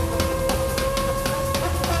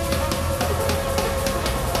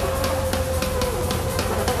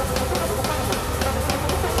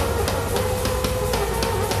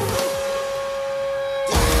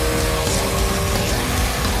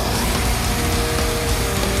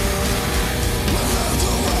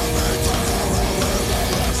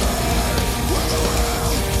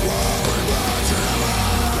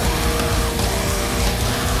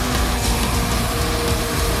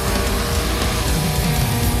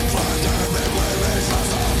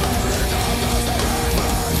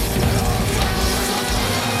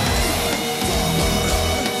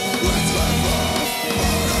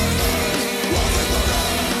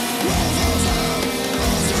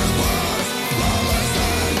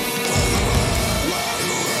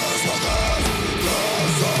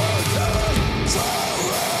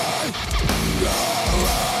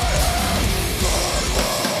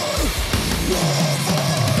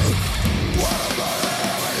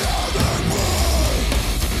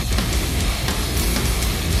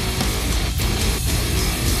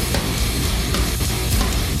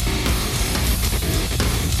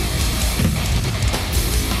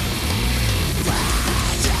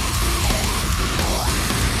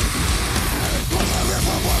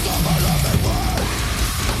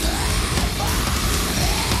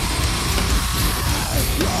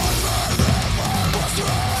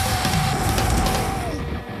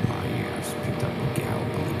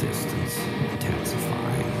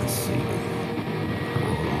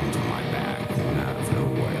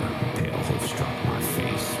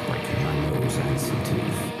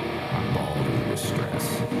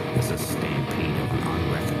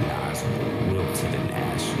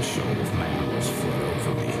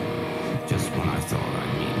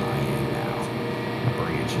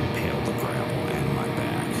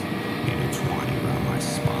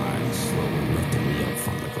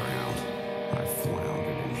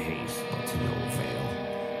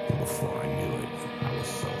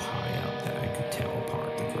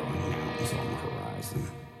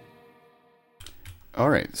 All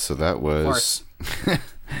right, so that was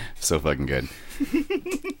so fucking good.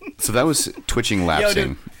 So that was twitching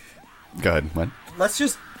lapsing. Go ahead. What? Let's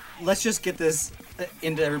just get this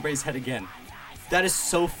into everybody's head again. That is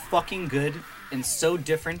so fucking good and so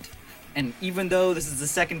different. And even though this is the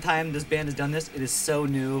second time this band has done this, it is so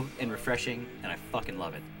new and refreshing, and I fucking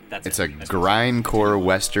love it. It's a grindcore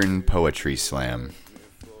Western poetry slam.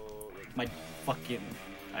 My fucking...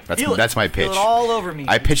 That's my pitch. Feel it all over me.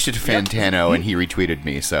 I pitched it to Fantano, and he retweeted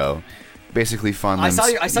me. So basically,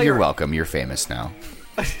 Fondlims, you're welcome. You're famous now.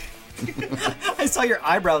 I saw your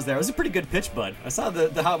eyebrows there. It was a pretty good pitch, bud. I saw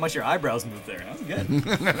the how much your eyebrows moved there. That was good.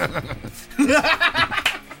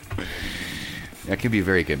 That can be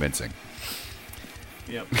very convincing.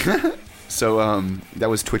 Yep. So that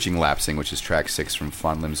was Twitching Lapsing, which is track 6 from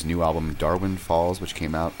Fondlim's new album Darwin Falls, which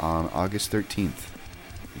came out on August 13th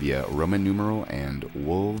via Roman numeral and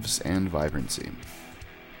Wolves and Vibrancy.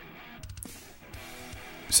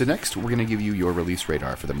 So next, we're going to give you your release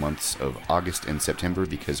radar for the months of August and September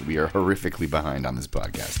because we are horrifically behind on this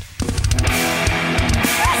podcast.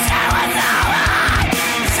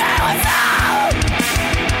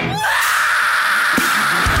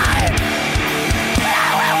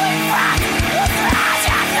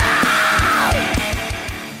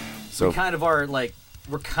 So we kind of are like,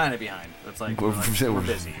 we're kind of behind. It's like we're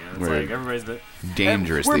busy. It's like everybody's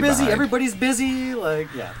dangerously we're busy. behind. Everybody's busy. Like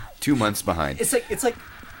 2 months behind.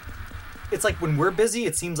 It's like when we're busy,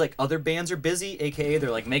 it seems like other bands are busy, aka they're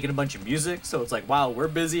like making a bunch of music. So it's like, wow, we're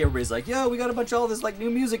busy. Everybody's like, yo, we got a bunch of all this like new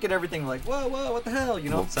music and everything. We're like, whoa, what the hell, you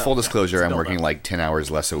know? Well, so, full disclosure, I'm build working up. like 10 hours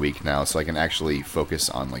less a week now, so I can actually focus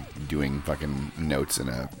on like doing fucking notes in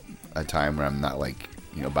a time where I'm not like,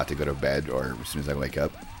 you know, about to go to bed or as soon as I wake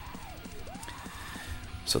up.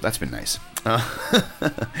 So that's been nice.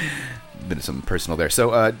 Been something personal there.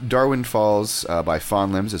 So Darwin Falls by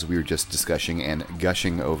Fondlims, as we were just discussing and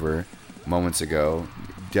gushing over moments ago.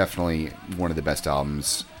 Definitely one of the best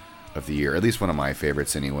albums of the year. At least one of my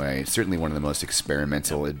favorites anyway. Certainly one of the most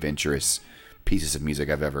experimental, adventurous pieces of music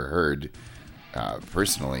I've ever heard.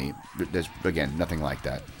 Personally, there's, again, nothing like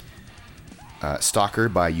that. Stalker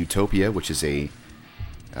by Utopia, which is a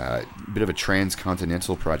bit of a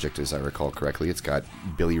transcontinental project, as I recall correctly. It's got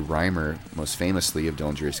Billy Reimer, most famously of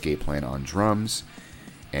Dillinger Escape Plan, on drums,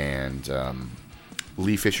 and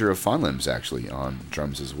Lee Fisher of Fondlims, actually, on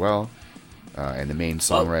drums as well, and the main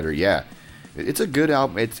songwriter. Yeah, it's a good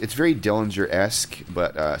album. It's very Dillinger-esque,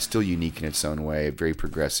 but still unique in its own way. Very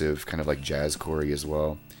progressive, kind of like jazzcore as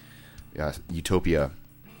well. Utopia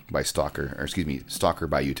by Stalker, or excuse me, Stalker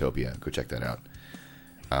by Utopia. Go check that out.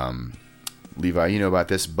 Levi, you know about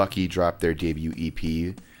this. Bucky dropped their debut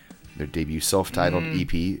EP, their debut self-titled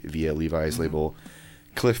EP via Levi's label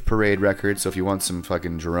Cliff Parade Records. So if you want some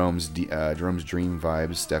fucking Jerome's Dream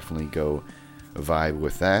vibes, definitely go vibe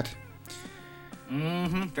with that.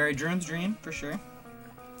 Very Jerome's Dream, for sure.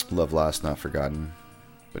 Love Lost, Not Forgotten,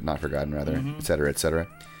 but Not Forgotten rather, etc., etc.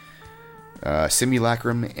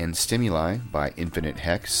 Simulacrum and Stimuli by Infinite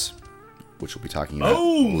Hex, which we'll be talking about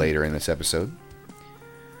later in this episode.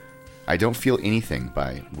 I Don't Feel Anything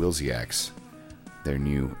by Wilsiacs, their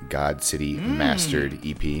new God City Mastered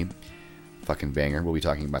EP. Fucking banger. We'll be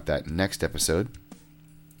talking about that next episode.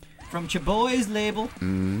 From Chaboy's label.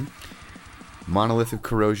 Monolith of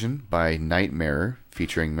Corrosion by Nightmare,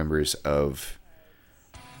 featuring members of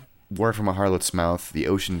War from a Harlot's Mouth, The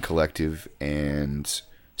Ocean Collective, and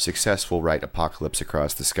Successful Right Apocalypse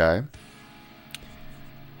Across the Sky.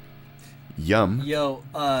 Yum. Yo,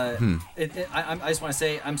 I just want to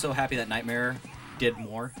say I'm so happy that Nightmare did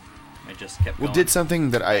more. I just kept going. Well, did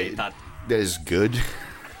something that I thought that is good.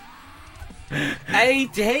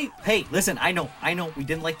 Hey, listen, I know, we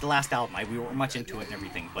didn't like the last album. We weren't much into it and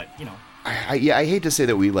everything, but, you know. I hate to say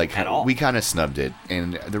that we At all. we kind of snubbed it,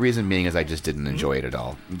 and the reason being is I just didn't enjoy it at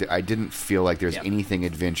all. I didn't feel like there's anything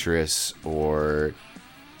adventurous or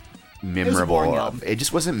memorable. boring album. It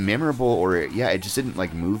just wasn't memorable, or it just didn't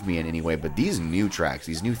like move me in any way. But these new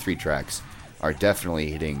 3 tracks, are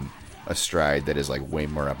definitely hitting a stride that is like way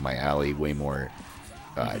more up my alley, way more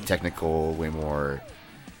technical, way more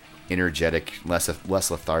energetic, less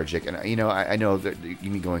lethargic. And you know, I know that you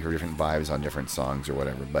can be going through different vibes on different songs or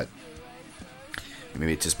whatever, but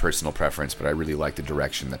maybe it's just personal preference. But I really like the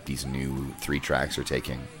direction that these new 3 tracks are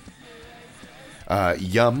taking.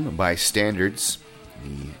 Yum by Standards,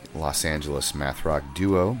 the Los Angeles math rock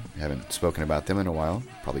duo. Haven't spoken about them in a while.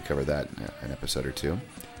 Probably cover that in an episode or two.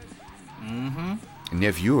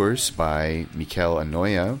 Nevures by Michele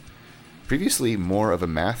Anoia. Previously more of a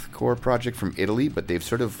mathcore project from Italy, but they've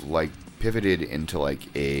sort of like pivoted into like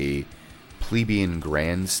a plebeian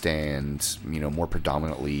grandstand, you know, more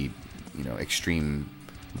predominantly, you know, extreme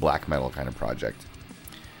black metal kind of project.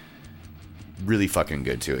 Really fucking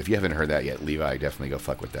good too. If you haven't heard that yet, Levi, definitely go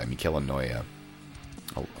fuck with that. Michele Anoia.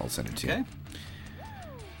 I'll send it to you.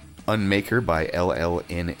 Unmaker by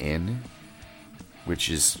LLNN, which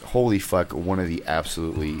is, holy fuck, one of the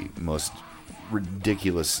absolutely most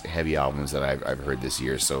ridiculous heavy albums that I've heard this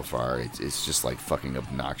year so far. It's just like fucking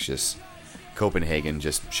obnoxious. Copenhagen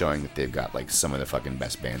just showing that they've got like some of the fucking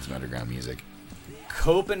best bands in underground music.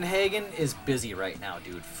 Copenhagen is busy right now,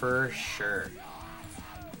 dude, for sure.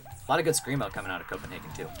 A lot of good screamo coming out of Copenhagen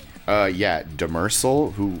too.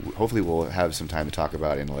 Demersal, who hopefully we'll have some time to talk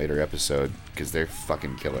about in a later episode, because they're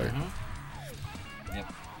fucking killer.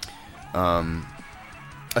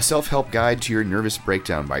 A self-help guide to your nervous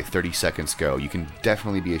breakdown by 30 Seconds Go. You can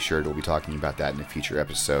definitely be assured we'll be talking about that in a future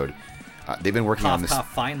episode. They've been working on this.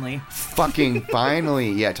 Finally. Fucking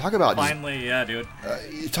finally. Yeah, talk about finally, yeah, dude.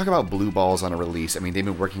 Talk about blue balls on a release. I mean, they've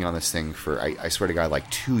been working on this thing for, I swear to God, like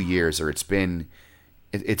 2 years, or it's been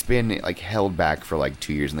like held back for like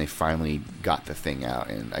 2 years, and they finally got the thing out.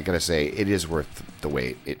 And I gotta say, it is worth the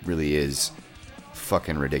wait. It really is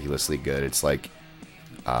fucking ridiculously good. It's like,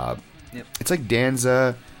 it's like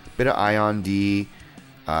Danza, bit of Ion D.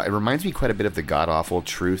 It reminds me quite a bit of the God Awful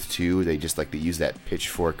Truth too. They use that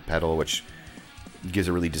pitchfork pedal, which gives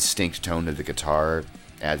a really distinct tone to the guitar,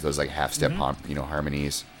 adds those like half step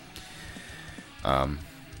harmonies. I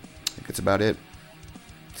think that's about it.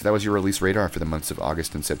 So that was your release radar for the months of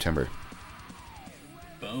August and September.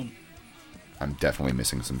 Boom. I'm definitely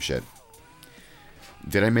missing some shit.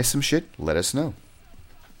 Did I miss some shit? Let us know.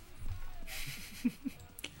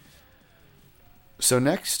 So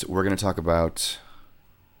next, we're going to talk about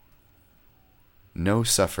No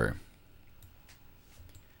Suffer.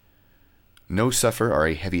 No Suffer are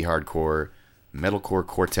a heavy hardcore metalcore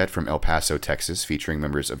quartet from El Paso, Texas, featuring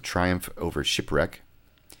members of Triumph Over Shipwreck.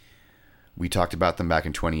 We talked about them back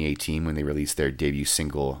in 2018 when they released their debut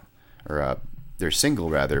single, their single,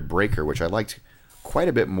 Breaker, which I liked quite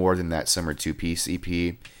a bit more than that Summer 2-piece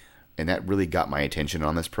EP, and that really got my attention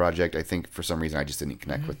on this project. I think for some reason I just didn't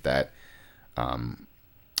connect with that. And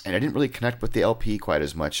I didn't really connect with the LP quite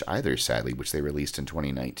as much either, sadly, which they released in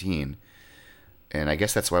 2019. And I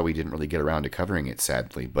guess that's why we didn't really get around to covering it,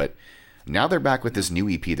 sadly. But now they're back with this new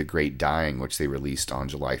EP, The Great Dying, which they released on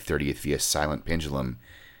July 30th via Silent Pendulum.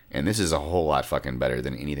 And this is a whole lot fucking better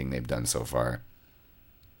than anything they've done so far.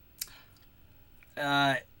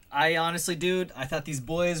 I I honestly, dude, I thought these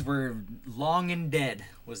boys were long and dead.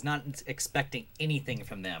 Was not expecting anything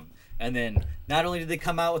from them. And then not only did they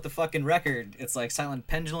come out with the fucking record, it's like Silent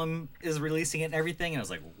Pendulum is releasing it and everything, and I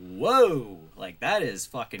was like, whoa, like that is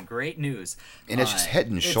fucking great news. And it's just head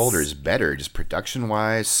and shoulders better, just production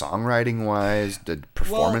wise, songwriting wise, the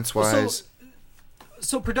performance wise.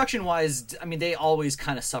 So production wise, I mean, they always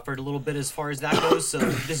kind of suffered a little bit as far as that goes. So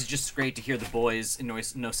this is just great to hear the boys in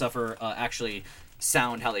No Suffer actually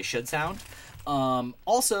sound how they should sound.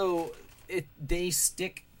 Also, they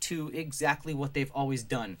stick to exactly what they've always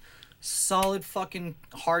done. Solid fucking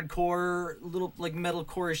hardcore, little like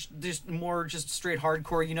metalcore, just straight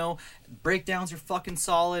hardcore, you know. Breakdowns are fucking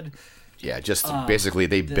solid. Yeah, just basically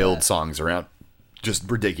they build songs around just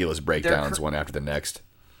ridiculous breakdowns one after the next.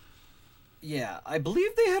 Yeah, I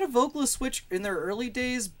believe they had a vocalist switch in their early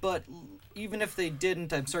days, but even if they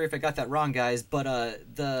didn't, I'm sorry if I got that wrong, guys. But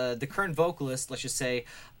the current vocalist, let's just say,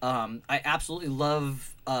 I absolutely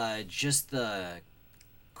love just the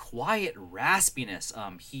quiet raspiness.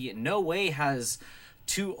 He in no way has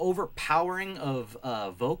too overpowering of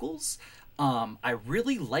vocals. I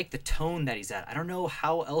really like the tone that he's at. I don't know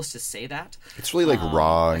how else to say that. It's really like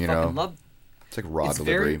raw, you know. Love, it's like raw it's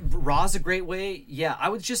delivery. Raw's a great way. Yeah, I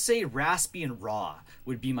would just say raspy and raw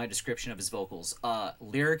would be my description of his vocals.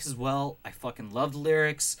 Lyrics as well. I fucking love the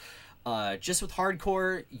lyrics. Just with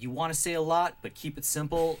hardcore, you want to say a lot, but keep it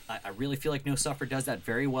simple. I really feel like No Suffer does that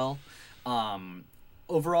very well.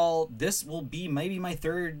 Overall, this will be maybe my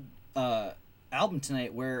third album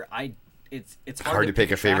tonight where it's hard to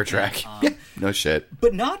pick a favorite track. No shit.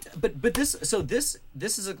 But this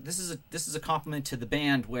is a compliment to the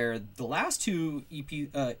band where the last two EP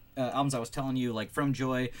albums I was telling you, like From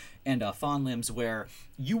Joy and Fond Limbs, where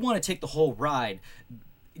you want to take the whole ride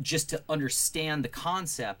just to understand the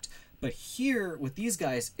concept. But here, with these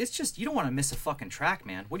guys, it's just, you don't want to miss a fucking track,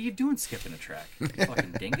 man. What are you doing skipping a track? You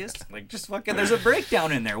fucking dingus? Like, just fucking, there's a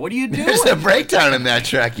breakdown in there. What are you doing? There's a breakdown in that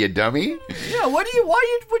track, you dummy. Yeah, what'd you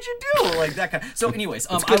do? Like, that kind of... So, anyways,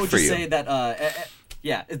 I would just say that,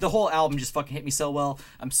 yeah, the whole album just fucking hit me so well.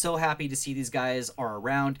 I'm so happy to see these guys are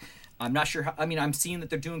around. I'm not sure how... I mean, I'm seeing that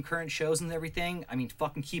they're doing current shows and everything. I mean,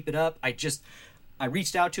 fucking keep it up. I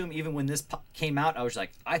reached out to him even when this came out. I was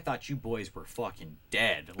like, I thought you boys were fucking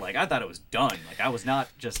dead. Like, I thought it was done. Like, I was not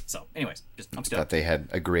just... So, anyways, I'm still... Thought they had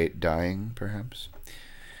a great dying, perhaps?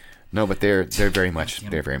 No, but they're very much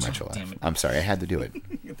alive. I'm sorry, I had to do it.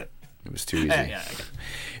 It was too easy. Yeah,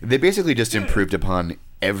 they basically just improved upon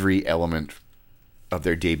every element of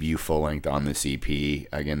their debut full length on this EP.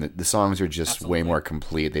 Again, the songs are just way more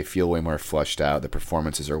complete. They feel way more flushed out. The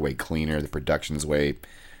performances are way cleaner. The production's way...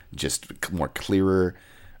 just more clearer.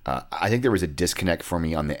 I think there was a disconnect for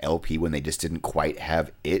me on the LP when they just didn't quite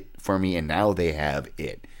have it for me, and now they have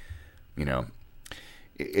it. You know,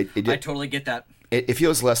 I totally get that. It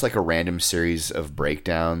feels less like a random series of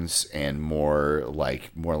breakdowns and more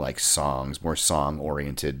like songs, more song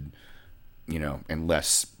oriented, you know, and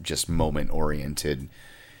less just moment oriented.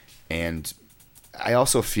 And I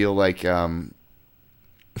also feel like I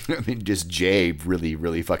mean, just Jay really,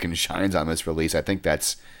 really fucking shines on this release. I think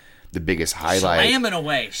that's the biggest highlight. Slamming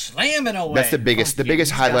away. That's the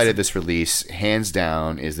biggest highlight of this release, hands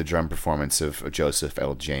down, is the drum performance of Joseph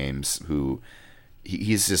L. James, who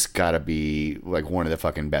he's just got to be like one of the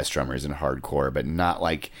fucking best drummers in hardcore, but not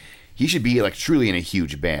like he should be like truly in a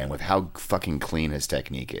huge band with how fucking clean his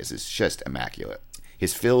technique is. It's just immaculate.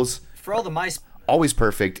 His fills for all the mice always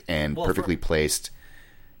perfect and perfectly placed.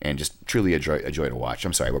 And just truly a joy to watch.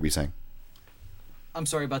 I'm sorry, what were you saying? I'm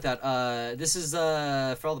sorry about that. This is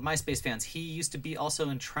for all the MySpace fans. He used to be also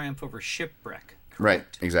in Triumph Over Shipwreck. Correct?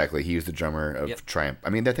 Right, exactly. He was the drummer of Triumph. I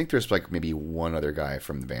mean, I think there's like maybe one other guy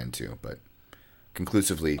from the band too, but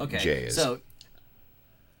conclusively Jay is. So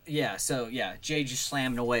Jay just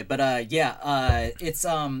slamming away. But it's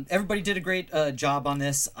everybody did a great job on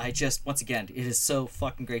this. I just, once again, it is so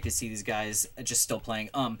fucking great to see these guys just still playing.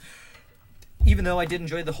 Even though I did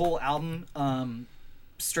enjoy the whole album,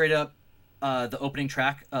 straight up, the opening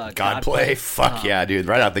track, Godplay, fuck yeah, dude!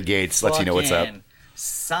 Right out the gates, lets you know what's up.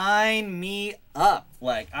 Sign me up!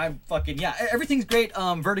 Like I'm fucking everything's great.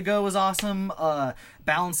 Vertigo was awesome.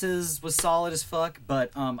 Balances was solid as fuck.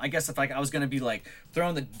 But I guess if I was gonna be like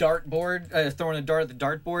throwing a dart at the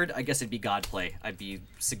dartboard, I guess it'd be Godplay. I'd be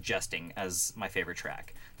suggesting as my favorite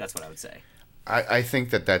track. That's what I would say. I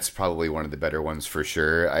think that's probably one of the better ones for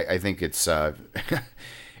sure. I think it's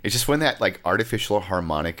it's just when that like artificial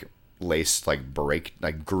harmonic lace like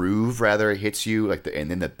groove rather hits you like and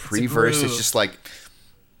then the pre-verse is just like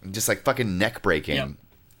fucking neck breaking.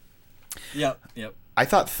 Yep. I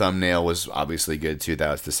thought Thumbnail was obviously good too. That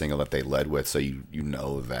was the single that they led with, so you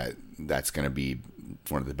know that that's going to be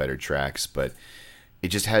one of the better tracks. But it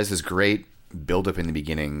just has this great build up in the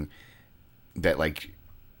beginning that like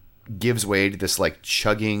gives way to this like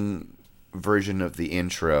chugging version of the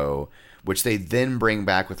intro, which they then bring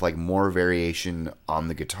back with like more variation on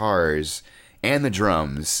the guitars and the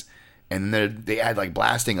drums, and then they add like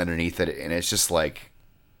blasting underneath it, and it's just like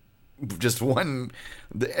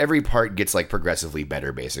every part gets like progressively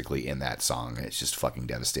better basically in that song. It's just fucking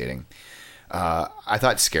devastating. I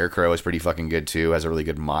thought Scarecrow was pretty fucking good too. Has a really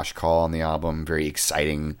good mosh call on the album. Very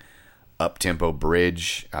exciting up-tempo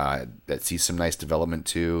bridge that sees some nice development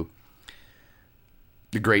too.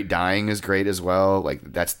 The Great Dying is great as well.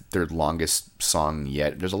 Like that's their longest song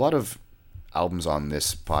yet. There's a lot of albums on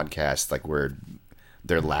this podcast like where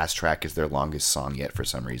their last track is their longest song yet for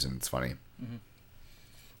some reason. It's funny. Mm-hmm.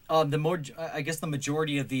 I guess the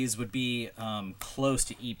majority of these would be close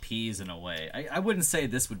to EPs in a way. I wouldn't say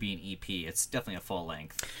this would be an EP. It's definitely a full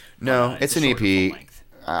length. No, it's an EP.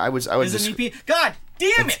 I would. Is it an EP? God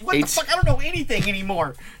damn it! What the fuck? I don't know anything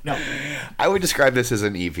anymore. No. I would describe this as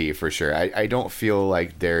an EP for sure. I don't feel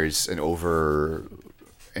like there's an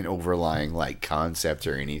overlying like concept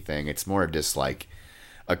or anything. It's more of just like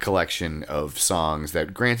a collection of songs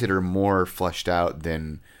that, granted, are more fleshed out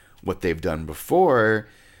than what they've done before.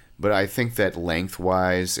 But I think that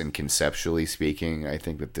lengthwise and conceptually speaking, I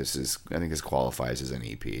think this qualifies as an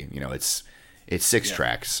EP. You know, it's 6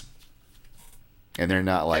 tracks, and they're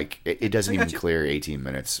not like it doesn't even clear 18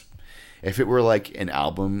 minutes. If it were like an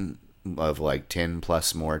album of like 10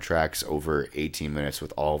 plus more tracks over 18 minutes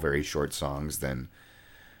with all very short songs, then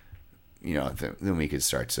you know then we could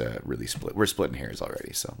start to really split. We're splitting hairs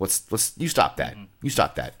already, so let's you stop that. You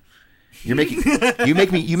stop that. You make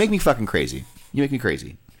me fucking crazy. You make me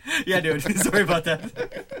crazy. Yeah, dude. Sorry about that.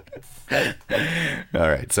 All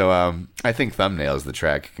right, so I think Thumbnail is the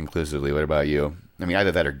track conclusively. What about you? I mean,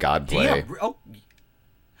 either that or Godplay. Damn. Oh,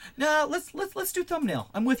 no. Let's do Thumbnail.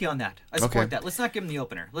 I'm with you on that. I support that. Let's not give him the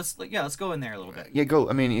opener. Let's go in there a little bit. Yeah, go.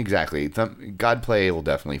 I mean, exactly. Godplay will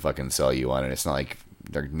definitely fucking sell you on it. It's not like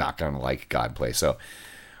they're not gonna like Godplay. So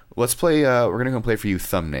let's play. We're gonna go play for you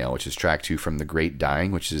Thumbnail, which is track 2 from The Great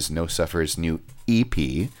Dying, which is No Suffer's new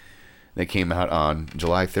EP. That came out on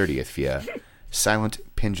July 30th via Silent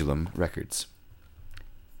Pendulum Records.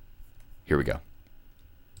 Here we go.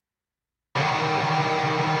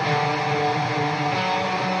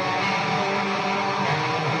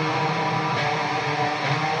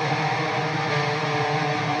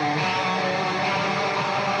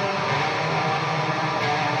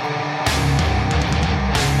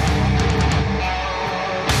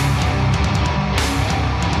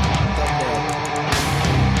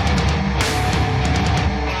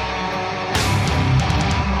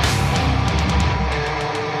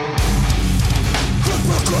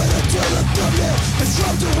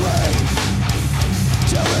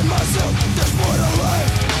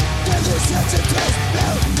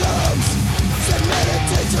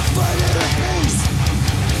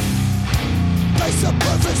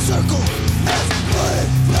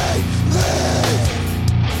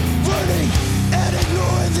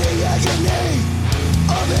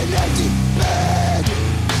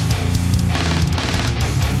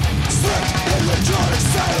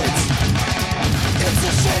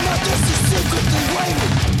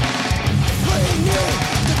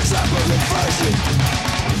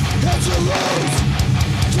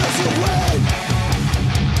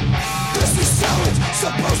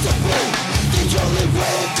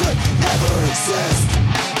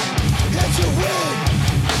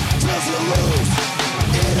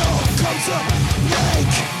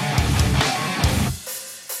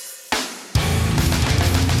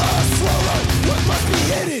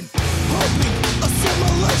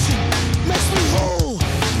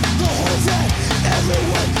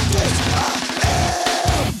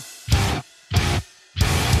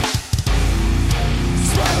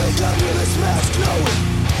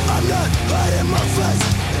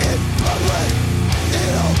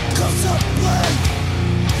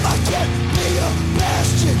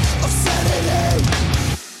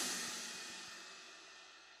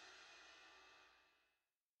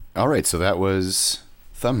 Alright, so that was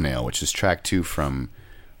Thumbnail, which is track 2 from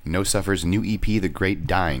No Suffer's new EP, The Great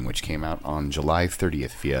Dying, which came out on July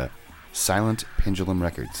 30th via Silent Pendulum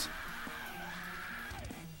Records.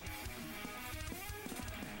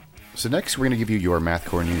 So next, we're going to give you your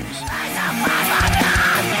Mathcore news.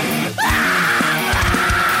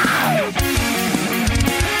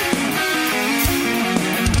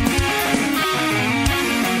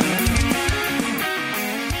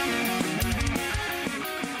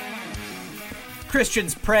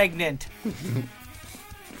 Christian's pregnant.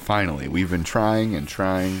 Finally, we've been trying and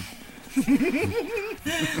trying.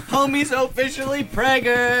 Homie's officially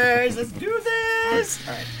preggers. Let's do this.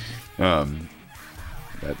 All right.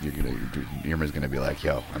 That Irma's gonna be like,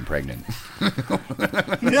 "Yo, I'm pregnant."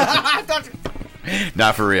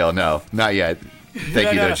 Not for real, no, not yet.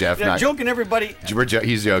 Thank you, though, Jeff. Not joking, everybody.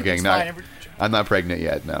 He's joking. It's Not, fine, I'm not pregnant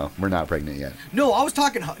yet. No, we're not pregnant yet. No, I was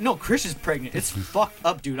talking. No, Chris is pregnant. It's fucked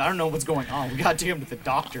up, dude. I don't know what's going on. We gotta take him to the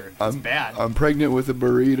doctor. It's bad. I'm pregnant with a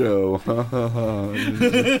burrito.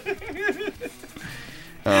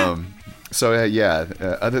 So yeah.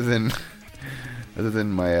 Other than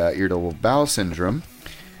my irritable bowel syndrome,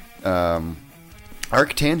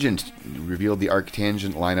 Arctangent revealed the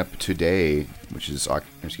Arctangent lineup today, which is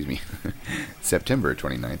September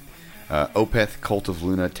 29th. Opeth, Cult of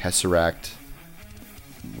Luna, Tesseract.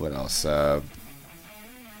 What else?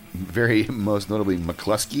 Very most notably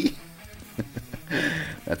McCluskey.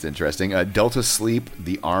 That's interesting. Delta Sleep,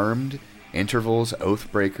 The Armed, Intervals,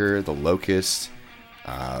 Oathbreaker, The Locust,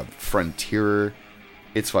 Frontierer.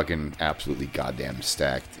 It's fucking absolutely goddamn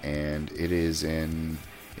stacked, and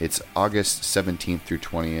it's August 17th through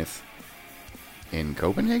 20th in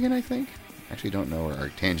Copenhagen, I think. Actually, don't know where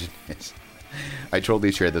Arctangent is. I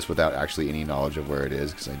totally shared this without actually any knowledge of where it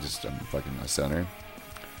is because I'm fucking a stoner.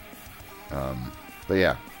 But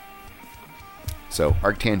yeah. So,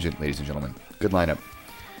 Arctangent, ladies and gentlemen. Good lineup.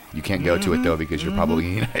 You can't go to it, though, because you're probably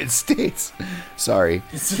in the United States. Sorry.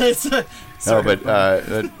 No, but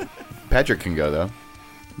Patrick can go, though.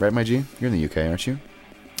 Right, my G? You're in the UK, aren't you?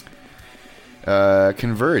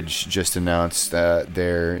 Converge just announced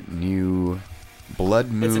their new Blood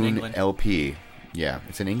Moon LP. Yeah,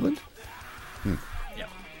 it's in England? Yeah.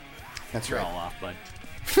 That's You're right. all off, bud.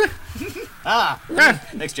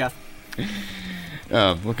 Thanks, Jeff.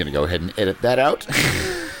 We're going to go ahead and edit that out.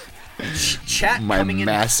 Chat my coming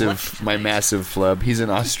massive flub. He's in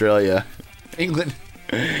Australia. England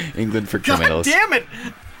for criminals. God damn it!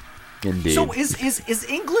 Indeed. So is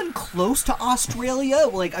England close to Australia?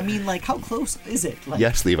 Like, I mean, like, how close is it? Like,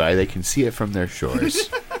 Yes, Levi, they can see it from their shores.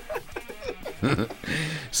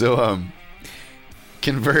 So,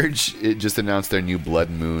 Converge it just announced their new Blood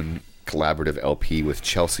Moon collaborative LP with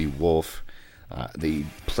Chelsea Wolfe. They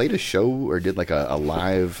played a show or did like a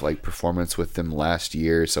live like performance with them last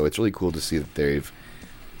year, so it's really cool to see that they've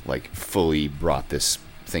like fully brought this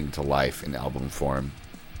thing to life in album form.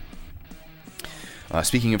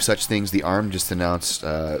 Speaking of such things, The Arm just announced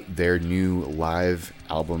their new live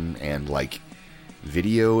album and like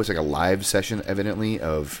video. It's like a live session, evidently,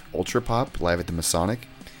 of Ultra Pop live at the Masonic,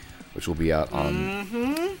 which will be out on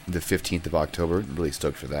the 15th of October. Really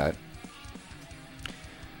stoked for that.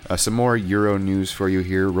 Some more Euro news for you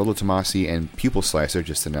here. Rolo Tomasi and Pupil Slicer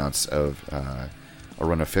just announced of a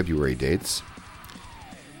run of February dates.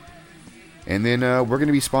 And then we're going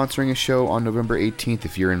to be sponsoring a show on November 18th.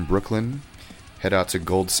 If you're in Brooklyn, head out to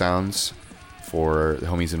Gold Sounds for the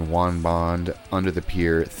homies in Juan Bond, Under the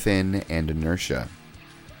Pier, Thin, and Inertia.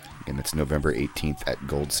 And that's November 18th at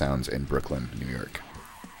Gold Sounds in Brooklyn, New York.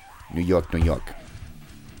 New York. New York.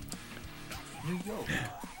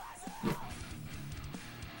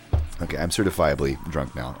 Okay, I'm certifiably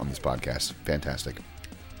drunk now on this podcast. Fantastic.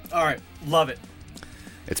 All right, love it.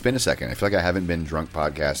 It's been a second. I feel like I haven't been drunk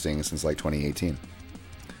podcasting since like 2018.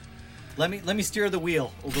 Let me steer the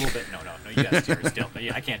wheel a little bit. No, you gotta steer it still.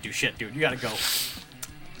 Yeah, I can't do shit, dude. You gotta go.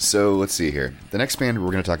 So let's see here. The next band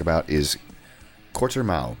we're going to talk about is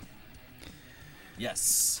Quartermau.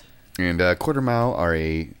 Yes. And Quartermau are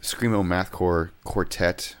a screamo mathcore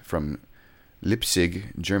quartet from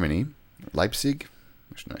Leipzig, Germany. Leipzig?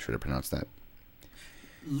 I'm not sure to pronounce that.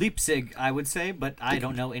 Leipzig, I would say, but I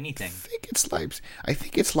don't know anything. I think it's Leipzig. I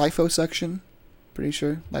think it's liposuction. Pretty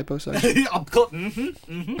sure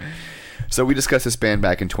liposuction. So we discussed this band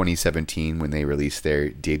back in 2017 when they released their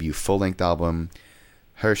debut full-length album,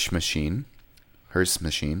 Hirschmaschine.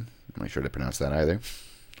 I'm not sure to pronounce that either.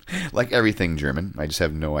 Like everything German, I just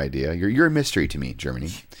have no idea. You're a mystery to me,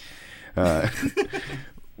 Germany.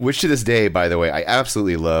 Which to this day, by the way, I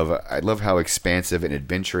absolutely love. I love how expansive and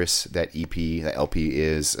adventurous that LP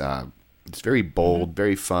is. It's very bold,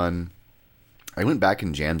 very fun. I went back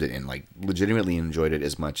and jammed it and like legitimately enjoyed it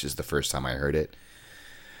as much as the first time I heard it.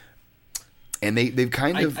 And they've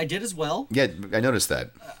kind of... I did as well. Yeah, I noticed that.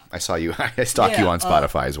 I saw you. I stalked you on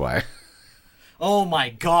Spotify is why. Oh my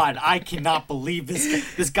god, I cannot believe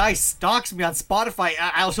this. This guy stalks me on Spotify.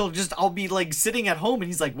 I'll be like sitting at home and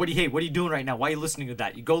he's like, "What do you hate? What are you doing right now? Why are you listening to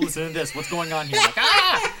that? You go listen to this. What's going on here?"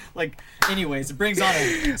 Like, anyways, it brings on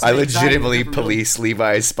I legitimately police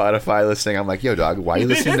Levi's Spotify listening. I'm like, "Yo, dog, why are you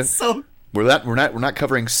listening to?" We're not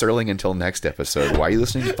covering Serling until next episode. Why are you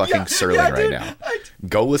listening to fucking Serling right now?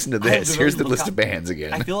 Go listen to this. Here's the list of bands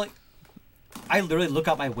again. I feel like I literally look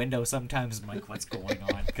out my window sometimes and I'm like, what's going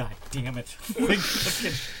on? God damn it. Like,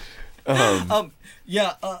 fucking- so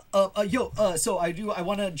I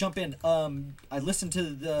want to jump in. I listened to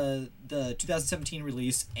the 2017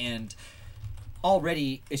 release, and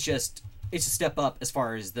already it's a step up as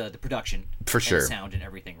far as the production, For sure. and sound and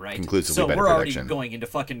everything, right? Conclusively so better we're production. already going into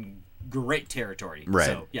fucking great territory, Right.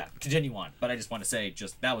 So yeah, continue on. But I just want to say,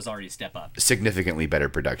 that was already a step up. Significantly better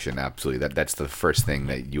production, absolutely. That's the first thing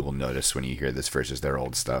that you will notice when you hear this versus their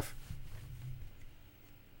old stuff.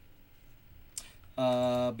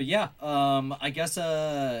 But yeah, I guess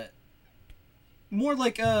more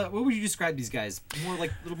like what would you describe these guys? More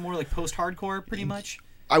like a little more like post-hardcore, pretty much.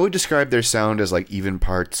 I would describe their sound as like even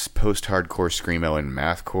parts post-hardcore screamo and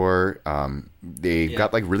mathcore. They've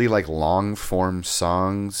got like really like long form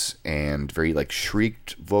songs and very like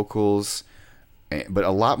shrieked vocals, but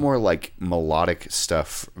a lot more like melodic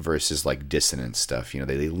stuff versus like dissonant stuff. You know,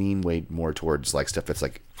 they lean way more towards like stuff that's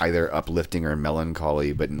like either uplifting or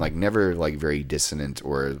melancholy, but like never like very dissonant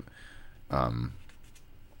or I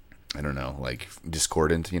don't know, like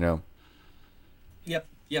discordant, you know? Yep.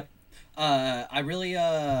 I really,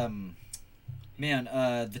 the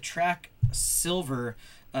track Silver,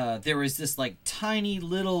 there was this like tiny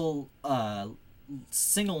little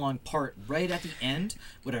sing-along part right at the end,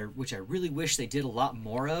 which I really wish they did a lot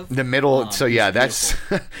more of. The middle, so yeah, it's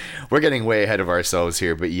that's we're getting way ahead of ourselves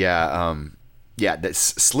here, but that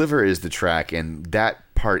Sliver is the track, and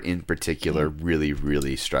that part in particular really,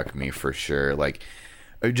 really struck me for sure. Like,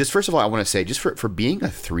 just first of all, I want to say, just for being a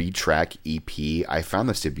 3-track EP, I found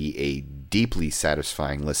this to be a deeply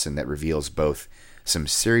satisfying listen that reveals both some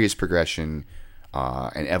serious progression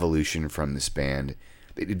and evolution from this band.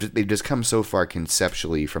 They've just come so far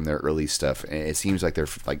conceptually from their early stuff, and it seems like they're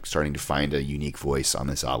like starting to find a unique voice on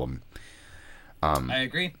this album. I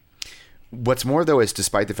agree. What's more, though, is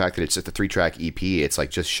despite the fact that it's just a 3-track EP, it's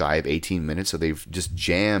like just shy of 18 minutes, so they've just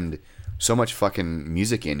jammed so much fucking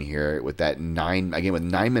music in here with that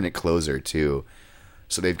 9-minute closer too.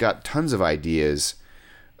 So they've got tons of ideas.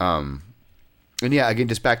 And yeah, again,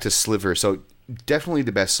 just back to Sliver. So definitely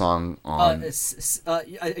the best song on. Are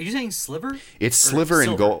you saying Sliver? It's Or Sliver and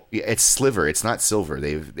Silver? Gold. Yeah, it's Sliver. It's not Silver.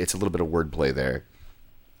 It's a little bit of wordplay there.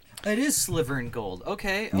 It is Sliver and Gold.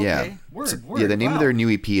 Okay. Yeah. Word. So, word. yeah, the name wow. of their new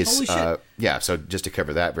EP is Holy shit. so just to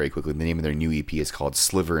cover that very quickly, the name of their new EP is called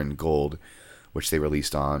Sliver and Gold, which they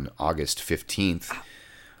released on August 15th.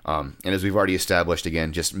 And as we've already established,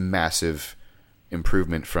 again, just massive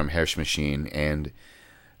improvement from Hersh Machine. And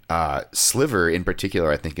Sliver, in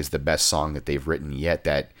particular, I think is the best song that they've written yet.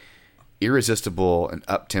 That irresistible and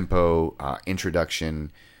up-tempo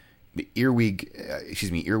introduction, the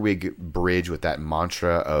earwig bridge with that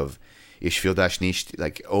mantra of Ich will das nicht,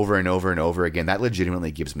 like over and over and over again, that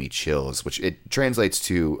legitimately gives me chills, which it translates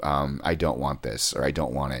to I don't want this, or I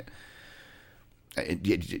don't want it.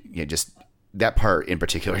 Just that part in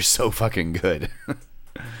particular is so fucking good.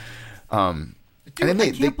 Dude, and then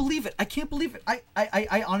I can't believe it. I can't believe it.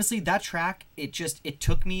 I honestly, that track, it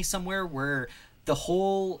took me somewhere where the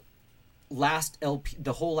whole last LP,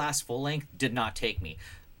 the whole last full length did not take me.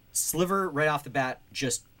 Sliver right off the bat,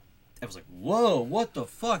 I was like, whoa, what the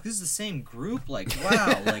fuck? This is the same group? Like,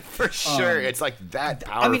 wow. Like, For sure, it's like that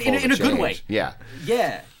powerful. I mean, in a good way. Yeah.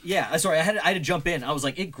 Yeah. Sorry, I had to jump in. I was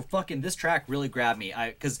like, this track really grabbed me.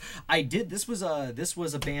 This was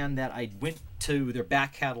a band that I went to their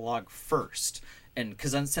back catalog first, and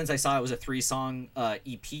because since I saw it was a 3-song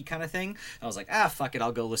EP kind of thing, I was like, fuck it,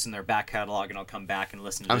 I'll go listen to their back catalog and I'll come back and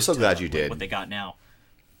listen to. I'm so glad you did. What they got now.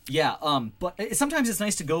 Yeah, but sometimes it's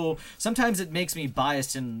nice to go. Sometimes it makes me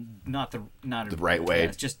biased and not the right way. Yeah,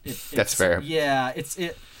 it's just That's fair. Yeah,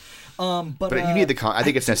 But you need I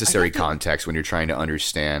think it's necessary context when you're trying to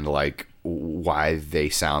understand like why they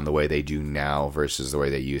sound the way they do now versus the way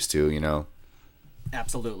they used to. You know.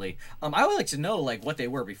 Absolutely. I would like to know like what they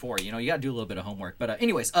were before. You know, you got to do a little bit of homework. But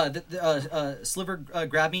anyways, Sliver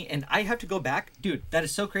grabbed me, and I have to go back, dude. That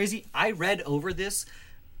is so crazy. I read over this.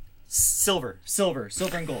 Silver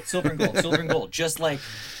and gold. Just like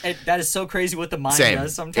that is so crazy what the mind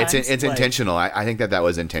does sometimes. It's like, intentional. I think that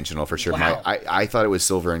was intentional for sure. Wow. I thought it was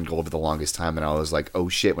silver and gold for the longest time, and I was like, oh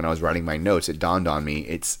shit! When I was writing my notes, it dawned on me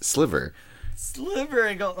it's Sliver. Sliver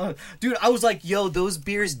and gold. Dude, I was like, yo, those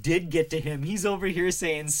beers did get to him. He's over here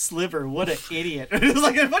saying Sliver. What an idiot. It was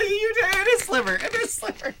like, what are you doing? It is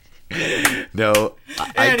Sliver. No,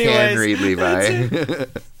 I can read, Levi.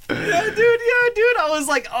 Yeah, dude. I was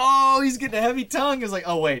like, oh, he's getting a heavy tongue. I was like,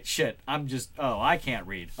 oh, wait, shit. I can't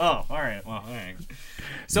read. Oh, all right. Well, all right.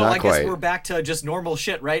 So Not I guess quite. we're back to just normal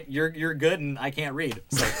shit, right? You're good and I can't read.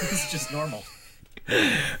 So it's just normal.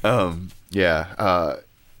 Yeah,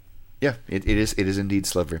 it is indeed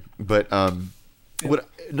Sliver. But what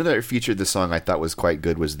another feature of the song I thought was quite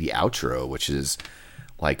good was the outro, which is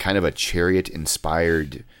like kind of a chariot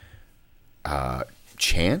inspired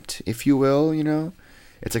chant, if you will. You know,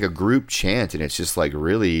 it's like a group chant, and it's just like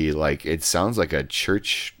really like it sounds like a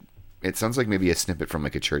church. It sounds like maybe a snippet from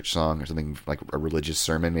like a church song or something, like a religious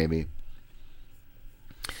sermon, maybe.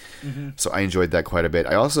 Mm-hmm. So I enjoyed that quite a bit.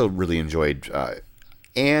 I also really enjoyed.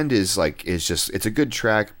 And is just it's a good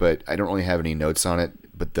track, but I don't really have any notes on it.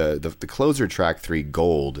 But the closer track 3,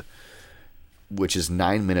 Gold, which is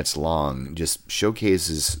 9 minutes long, just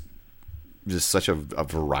showcases just such a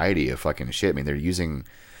variety of fucking shit. I mean, they're using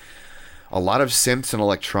a lot of synths and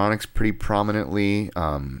electronics pretty prominently,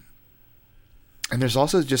 and there's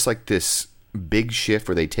also just like this big shift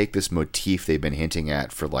where they take this motif they've been hinting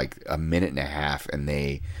at for like a minute and a half, and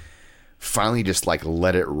they finally just like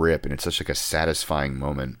let it rip, and it's such like a satisfying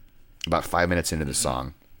moment about 5 minutes into the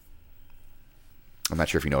song. I'm not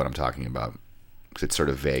sure if you know what I'm talking about because it's sort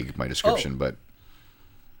of vague, my description, but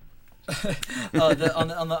on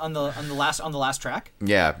the last track.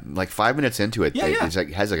 Yeah, like 5 minutes into it, it's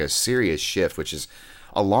like has like a serious shift, which is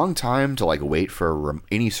a long time to like wait for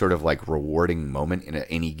any sort of like rewarding moment in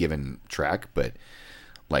any given track, but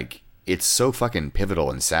like it's so fucking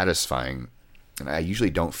pivotal and satisfying. And I usually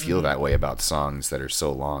don't feel that way about songs that are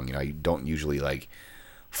so long. You know, I don't usually like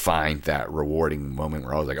find that rewarding moment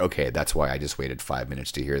where I was like, okay, that's why I just waited 5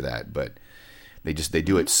 minutes to hear that. But they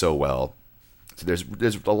do it so well. So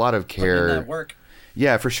there's a lot of care. Putting in that work.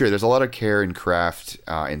 Yeah, for sure. There's a lot of care and craft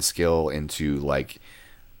and skill into like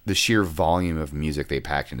the sheer volume of music they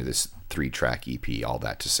packed into this 3-track EP. All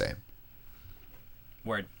that to say.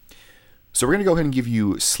 Word. So we're going to go ahead and give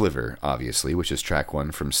you Sliver, obviously, which is track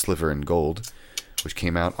 1 from Sliver and Gold, which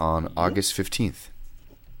came out on August 15th.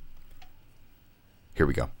 Here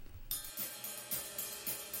we go.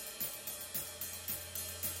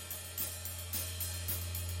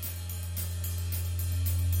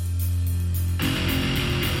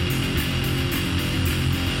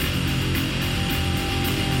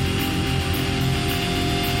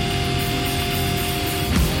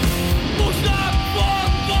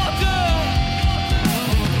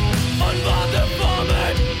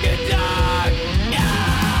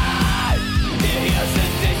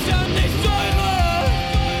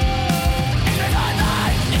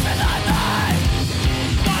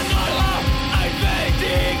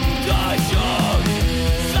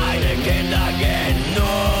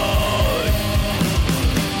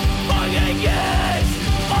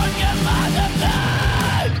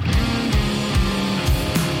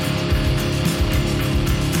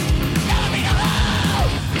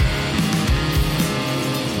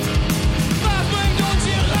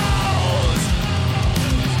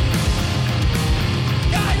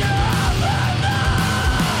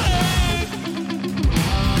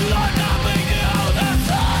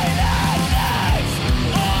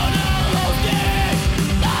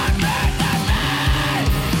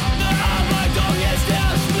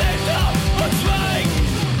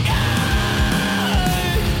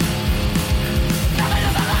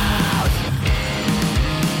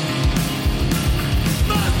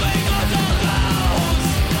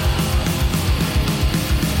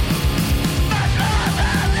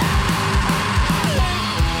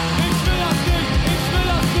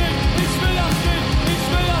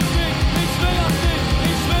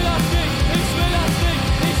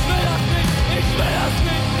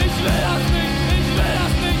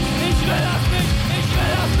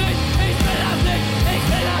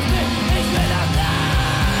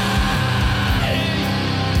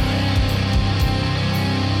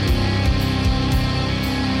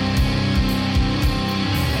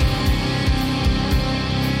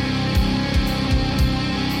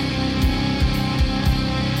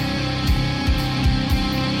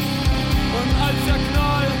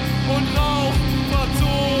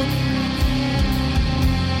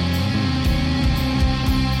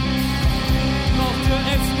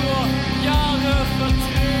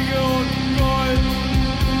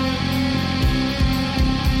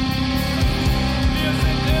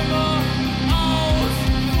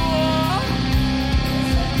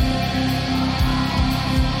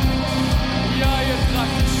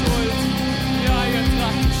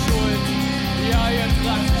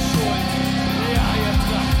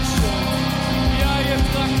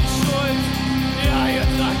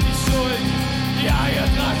 Ja, ihr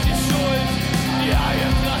tragt die Schuld. Ja,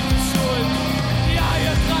 ihr tragt die Schuld. Ja, ihr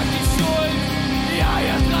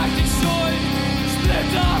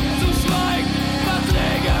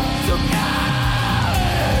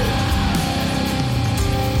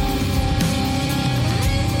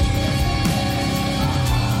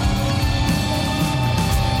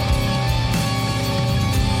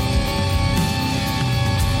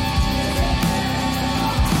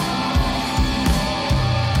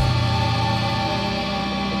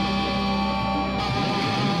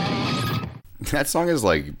That song is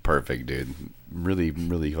like perfect, dude. Really,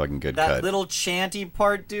 really fucking good That cut. little chanty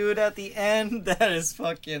part, dude, at the end, that is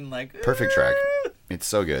fucking like Perfect track. It's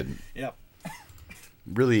so good. Yep.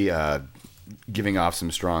 Really giving off some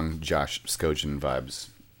strong Josh Skogan vibes,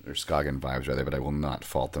 or Skogan vibes rather, but I will not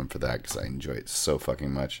fault them for that because I enjoy it so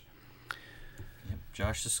fucking much.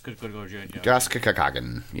 Josh is good. Josh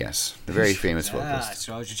Skogan, yes, the very famous vocalist.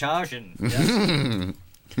 Josh. Yes.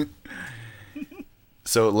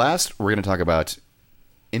 So last, we're going to talk about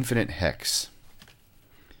Infinite Hex.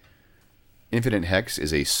 Infinite Hex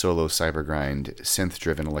is a solo cybergrind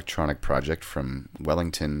synth-driven electronic project from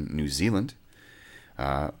Wellington, New Zealand,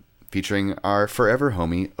 featuring our forever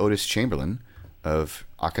homie Otis Chamberlain of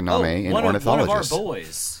Akaname and Ornithologist. One of our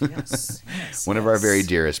boys. Yes. One of our very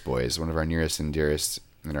dearest boys, one of our nearest and dearest,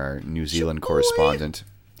 and our New Zealand correspondent.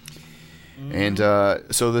 And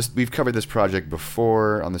so we've covered this project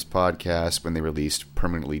before on this podcast when they released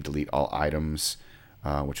Permanently Delete All Items,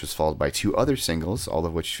 which was followed by 2 other singles, all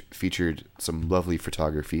of which featured some lovely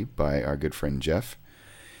photography by our good friend Jeff.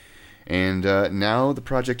 And now the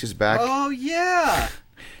project is back. Oh yeah,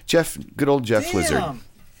 Jeff, good old Jeff damn. Lizard.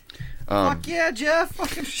 Fuck yeah, Jeff.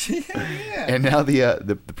 Fucking shit. Yeah. And now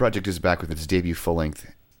the project is back with its debut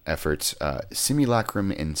full-length effort, Simulacrum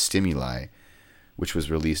and Stimuli, which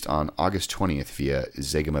was released on August 20th via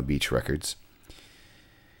Zegama Beach Records.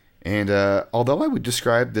 And although I would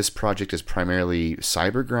describe this project as primarily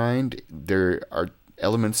cybergrind, there are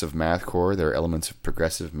elements of mathcore, there are elements of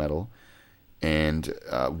progressive metal, and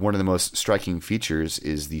one of the most striking features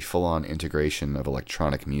is the full-on integration of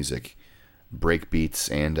electronic music,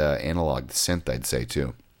 breakbeats, and analog synth, I'd say,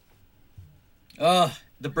 too. Ugh,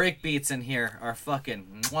 the break beats in here are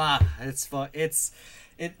fucking mwah.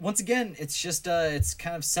 Once again, it's just it's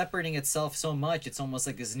kind of separating itself so much. It's almost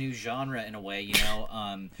like this new genre in a way, you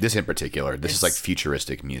know. This in particular, this is like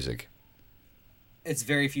futuristic music. It's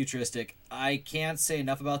very futuristic. I can't say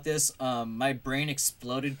enough about this. My brain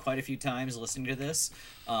exploded quite a few times listening to this.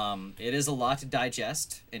 It is a lot to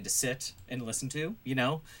digest and to sit and listen to. You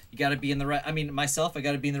know, you got to be in the right. I mean, myself, I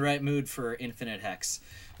got to be in the right mood for Infinite Hex,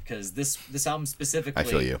 because this album specifically. I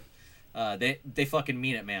feel you. They fucking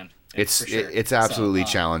mean it, man. It's for sure. it's absolutely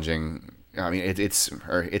challenging. I mean, it's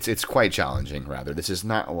quite challenging. Rather, this is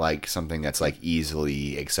not like something that's like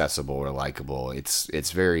easily accessible or likable.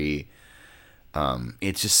 It's very,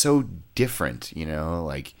 it's just so different. You know,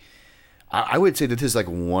 like I would say that this is like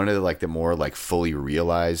one of the more like fully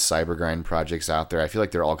realized cybergrind projects out there. I feel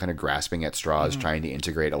like they're all kind of grasping at straws, trying to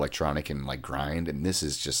integrate electronic and like grind, and this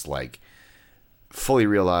is just like fully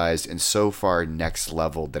realized and so far next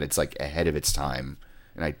level that it's like ahead of its time.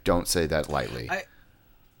 And I don't say that lightly.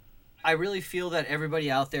 I really feel that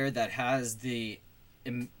everybody out there that has the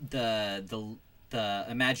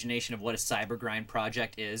imagination of what a cybergrind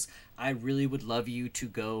project is, I really would love you to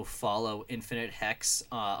go follow Infinite Hex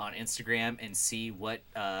on Instagram and see what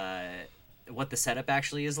the setup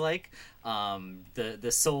actually is like.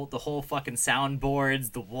 The whole fucking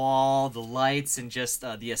soundboards, the wall, the lights, and just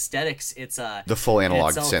the aesthetics. It's the full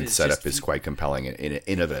analog synth setup is quite compelling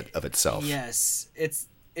in of itself. Yes,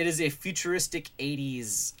 it is a futuristic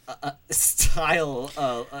 80s style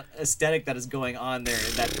aesthetic that is going on there.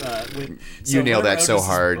 You nailed that so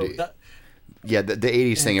hard. The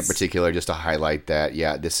 80s thing in particular, just to highlight that.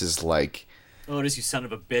 Yeah, this is like. Otis, you son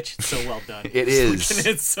of a bitch. It's so well done. It is.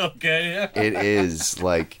 It's so good. It is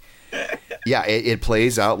like, yeah, it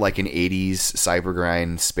plays out like an 80s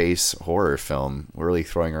cybergrind space horror film. We're really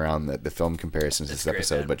throwing around the film comparisons this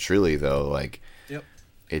episode, man. But truly though, like, yep.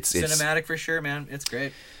 It's cinematic for sure, man. It's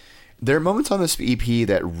great. There are moments on this EP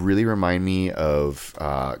that really remind me of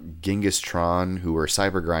Genghis Tron, who were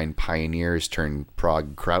cybergrind pioneers turned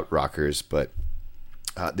prog krautrockers, but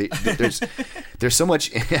there's so much.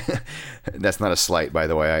 That's not a slight, by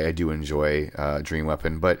the way. I do enjoy Dream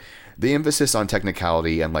Weapon, but the emphasis on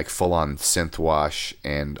technicality and like full-on synth wash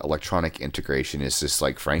and electronic integration is just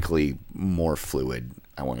like, frankly, more fluid.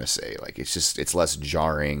 I want to say, like, it's less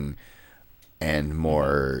jarring and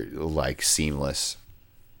more like seamless.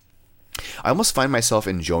 I almost find myself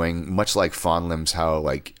enjoying, much like Fond Limbs, how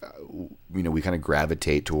like we kind of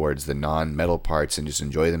gravitate towards the non-metal parts and just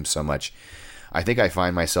enjoy them so much. I think I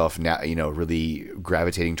find myself now, really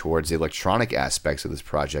gravitating towards the electronic aspects of this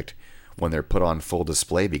project when they're put on full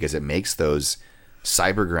display, because it makes those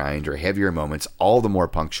cybergrind or heavier moments all the more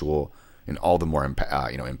punctual and all the more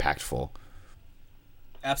impactful.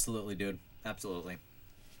 Absolutely, dude. Absolutely.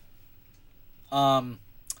 Man,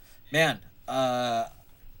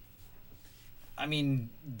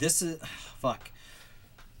 this is fuck.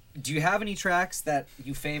 Do you have any tracks that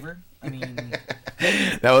you favor I mean,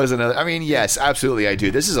 That was another. I mean, yes, absolutely, I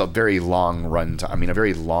do. This is a very long run. I mean, a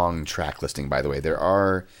very long track listing. By the way,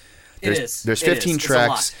 there's it is. There's It 15 is. It's a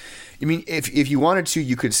tracks. lot. I mean, if you wanted to,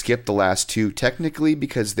 you could skip the last two technically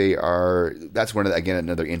because they are. That's one of the, again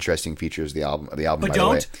another interesting features of the album. But by the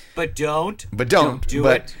way. don't. But don't do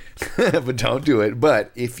but, it. but don't do it.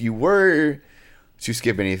 But if you were to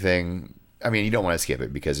skip anything, I mean, you don't want to skip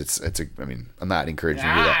it because it's a. I mean, I'm not encouraging you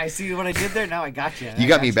to do that. I see what I did there. Now I got you. You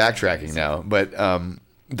got me backtracking now, but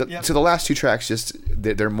Yep. so the last two tracks just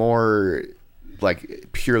they're more like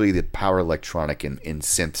purely the power electronic and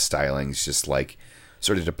synth stylings, just like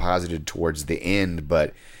sort of deposited towards the end,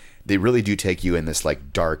 but they really do take you in this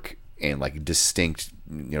like dark and like distinct,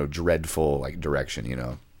 dreadful like direction,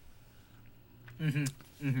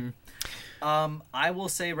 I will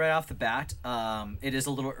say right off the bat, it is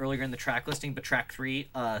a little earlier in the track listing, but track 3,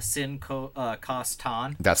 Sin Cost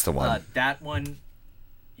Tan. That's the one. That one,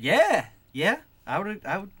 yeah. I would,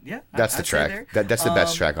 yeah. That's the I'd say track. there. That's the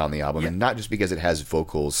best track on the album, yeah. and not just because it has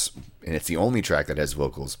vocals, and it's the only track that has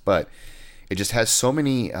vocals, but it just has so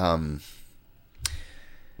many. Man,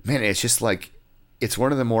 it's just like it's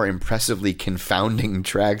one of the more impressively confounding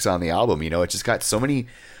tracks on the album. It just got so many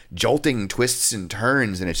jolting twists and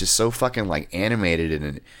turns, and it's just so fucking like animated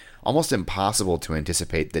and almost impossible to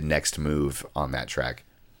anticipate the next move on that track.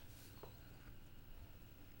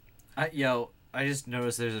 I just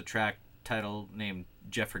noticed there's a track title named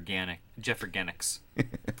Jeff Organics.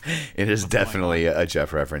 It is definitely a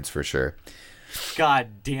Jeff reference for sure.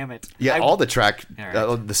 God damn it. Yeah, all the right.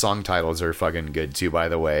 the song titles are fucking good too, by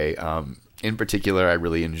the way. In particular, I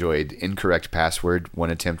really enjoyed Incorrect Password, One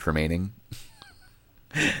Attempt Remaining.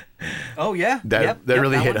 Oh yeah. That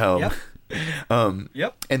really hit home.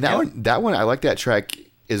 Yep. And that one, I like that track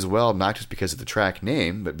as well, not just because of the track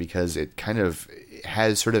name, but because it kind of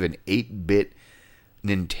has sort of an 8-bit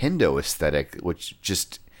Nintendo aesthetic, which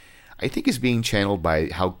just I think is being channeled by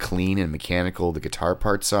how clean and mechanical the guitar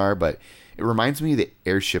parts are, but it reminds me of the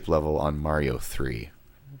airship level on Mario 3,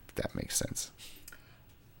 if that makes sense.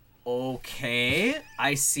 Okay,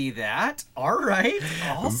 I see that. All right.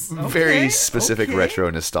 Very specific retro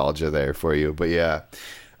nostalgia there for you, but yeah.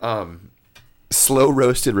 Slow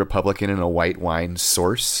roasted Republican in a white wine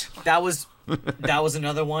source. That was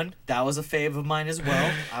another one. That was a fave of mine as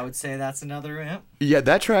well. I would say that's another. Yeah. Yeah,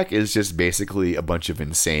 that track is just basically a bunch of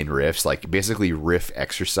insane riffs, like basically riff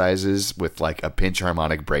exercises with like a pinch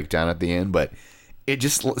harmonic breakdown at the end, but it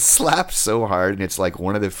just slaps so hard, and it's like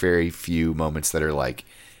one of the very few moments that are like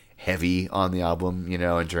heavy on the album,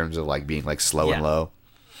 in terms of like being like slow and low.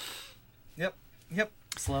 Yep.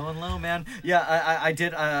 Slow and low, man. Yeah, I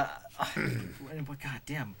did. God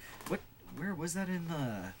damn. Where was that in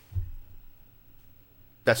the?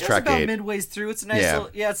 That's It's track about 8. midways through. It's a nice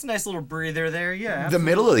little, it's a nice little breather there. Yeah. The Absolutely.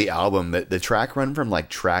 middle of the album, the track run from like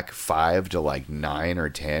track 5 to like 9 or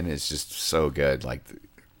 10 is just so good. Like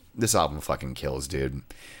this album fucking kills, dude.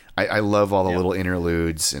 I love all the little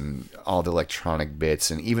interludes and all the electronic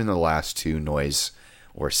bits, and even the last two noise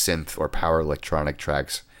or synth or power electronic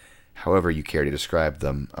tracks, however you care to describe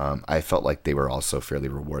them. I felt like they were also fairly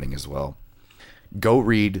rewarding as well. Go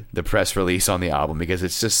read the press release on the album because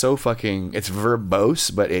it's just so fucking, it's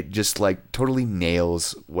verbose, but it just like totally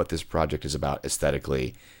nails what this project is about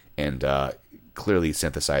aesthetically. And clearly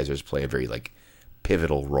synthesizers play a very like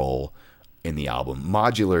pivotal role in the album.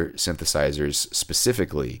 Modular synthesizers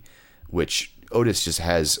specifically, which Otis just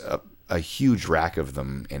has a huge rack of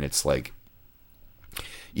them. And it's like,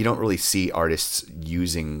 you don't really see artists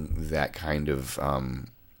using that kind of,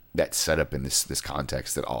 that setup in this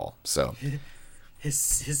context at all. So His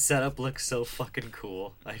setup looks so fucking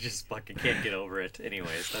cool. I just fucking can't get over it.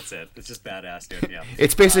 Anyways, that's it. It's just badass, dude. Yeah.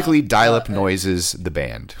 it's basically Dial-Up Noises, the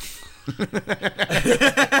band.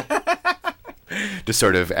 To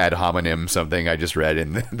sort of ad hominem something I just read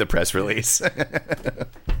in the press release.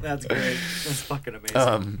 That's great. That's fucking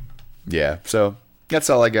amazing. Yeah, so that's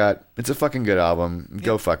all I got. It's a fucking good album.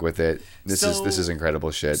 Go fuck with it. This is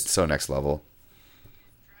incredible shit. So next level.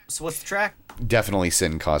 So what's the track? Definitely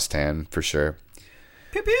Sin Cost Tan for sure.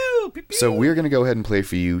 Pew pew, pew pew. So we're going to go ahead and play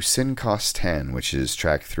for you Sin Cost 10, which is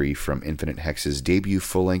track 3 from Infinite Hex's debut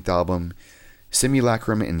full-length album,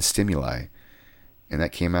 Simulacrum and Stimuli. And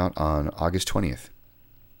that came out on August 20th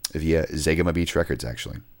via Zegama Beach Records,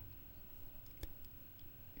 actually.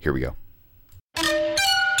 Here we go.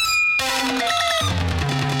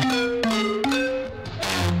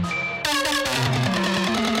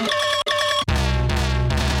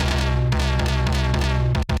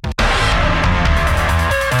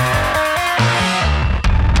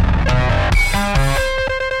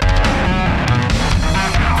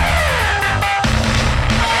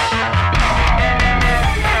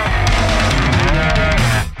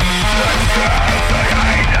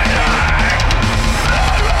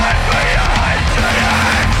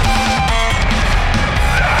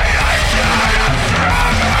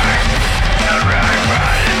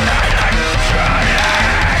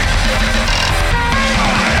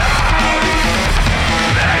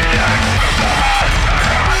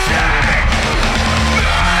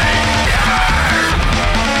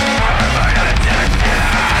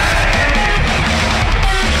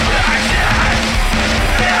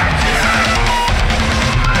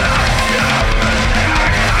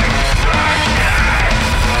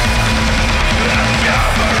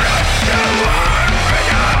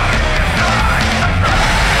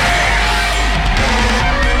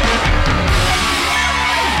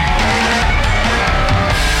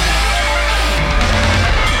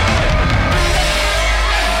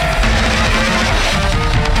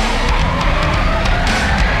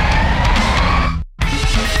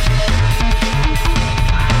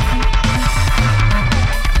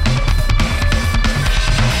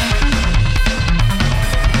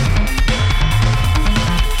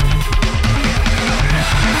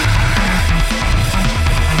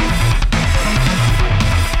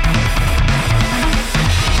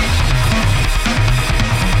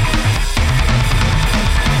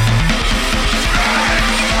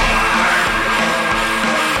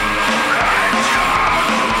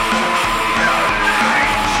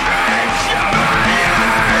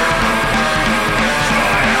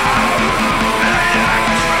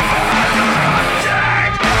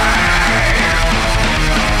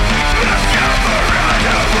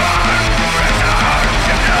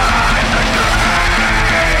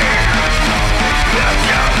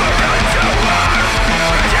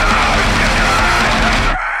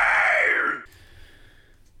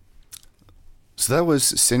 So that was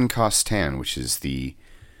Sin Costan, which is the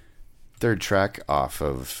third track off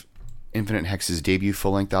of Infinite Hex's debut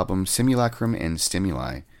full-length album, Simulacrum and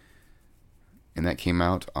Stimuli. And that came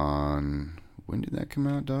out on... When did that come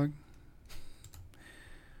out, dog?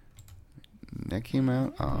 That came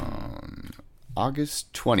out on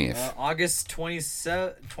August 20th. August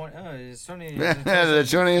 27th. The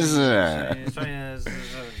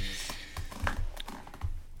 20th.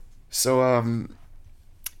 So,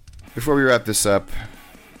 before we wrap this up,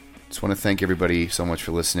 just want to thank everybody so much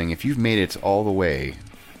for listening. If you've made it all the way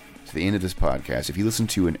to the end of this podcast, if you listen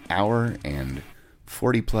to an hour and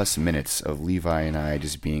 40 plus minutes of Levi and I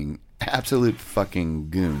just being absolute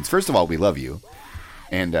fucking goons, first of all, we love you.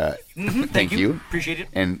 And thank you. Appreciate it.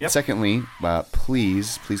 And secondly,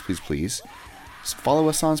 please follow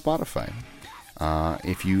us on Spotify.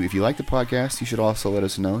 If you like the podcast, you should also let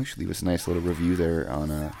us know. You should leave us a nice little review there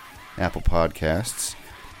on Apple Podcasts.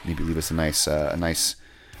 Maybe leave us a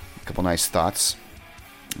couple nice thoughts.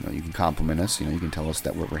 You can compliment us. You can tell us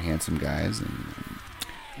that we're handsome guys, and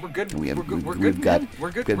we're good. We good.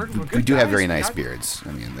 do have very nice beards.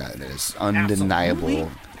 I mean, that is undeniable.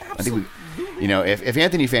 Absolutely. I think if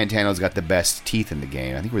Anthony Fantano's got the best teeth in the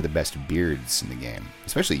game, I think we're the best beards in the game.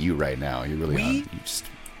 Especially you right now. You're really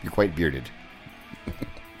you're quite bearded.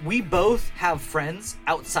 We both have friends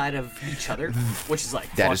outside of each other, which is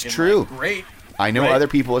like that is true. Like, great. I know other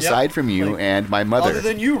people aside from you and my mother. Other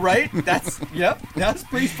than you, right? That's that's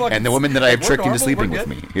pretty fucking. And the woman that I have tricked into sleeping with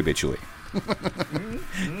me habitually.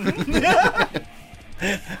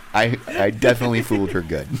 I definitely fooled her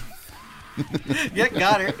good. Yeah,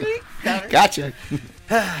 got her. Gotcha.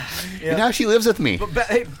 And now she lives with me.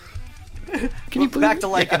 Can you please back to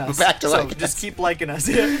liking us? Back to liking us. Just keep liking us.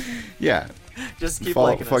 Yeah. Just keep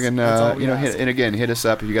liking us. Hit us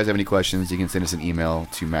up if you guys have any questions. You can send us an email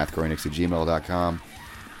to mathcornix@gmail.com.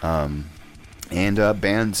 And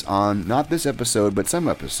bands on not this episode but some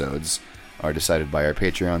episodes are decided by our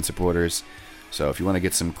Patreon supporters. So if you want to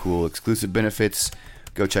get some cool exclusive benefits,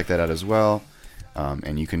 go check that out as well.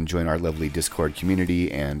 And you can join our lovely Discord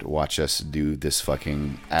community and watch us do this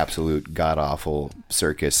fucking absolute god-awful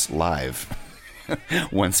circus live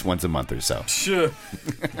once a month or so. Sure.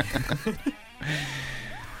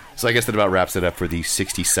 So I guess that about wraps it up for the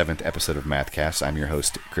 67th episode of Mathcast. I'm your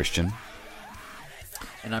host, Christian.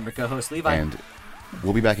 And I'm your co-host, Levi. And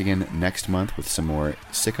we'll be back again next month with some more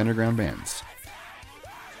sick underground bands.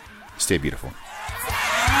 Stay beautiful.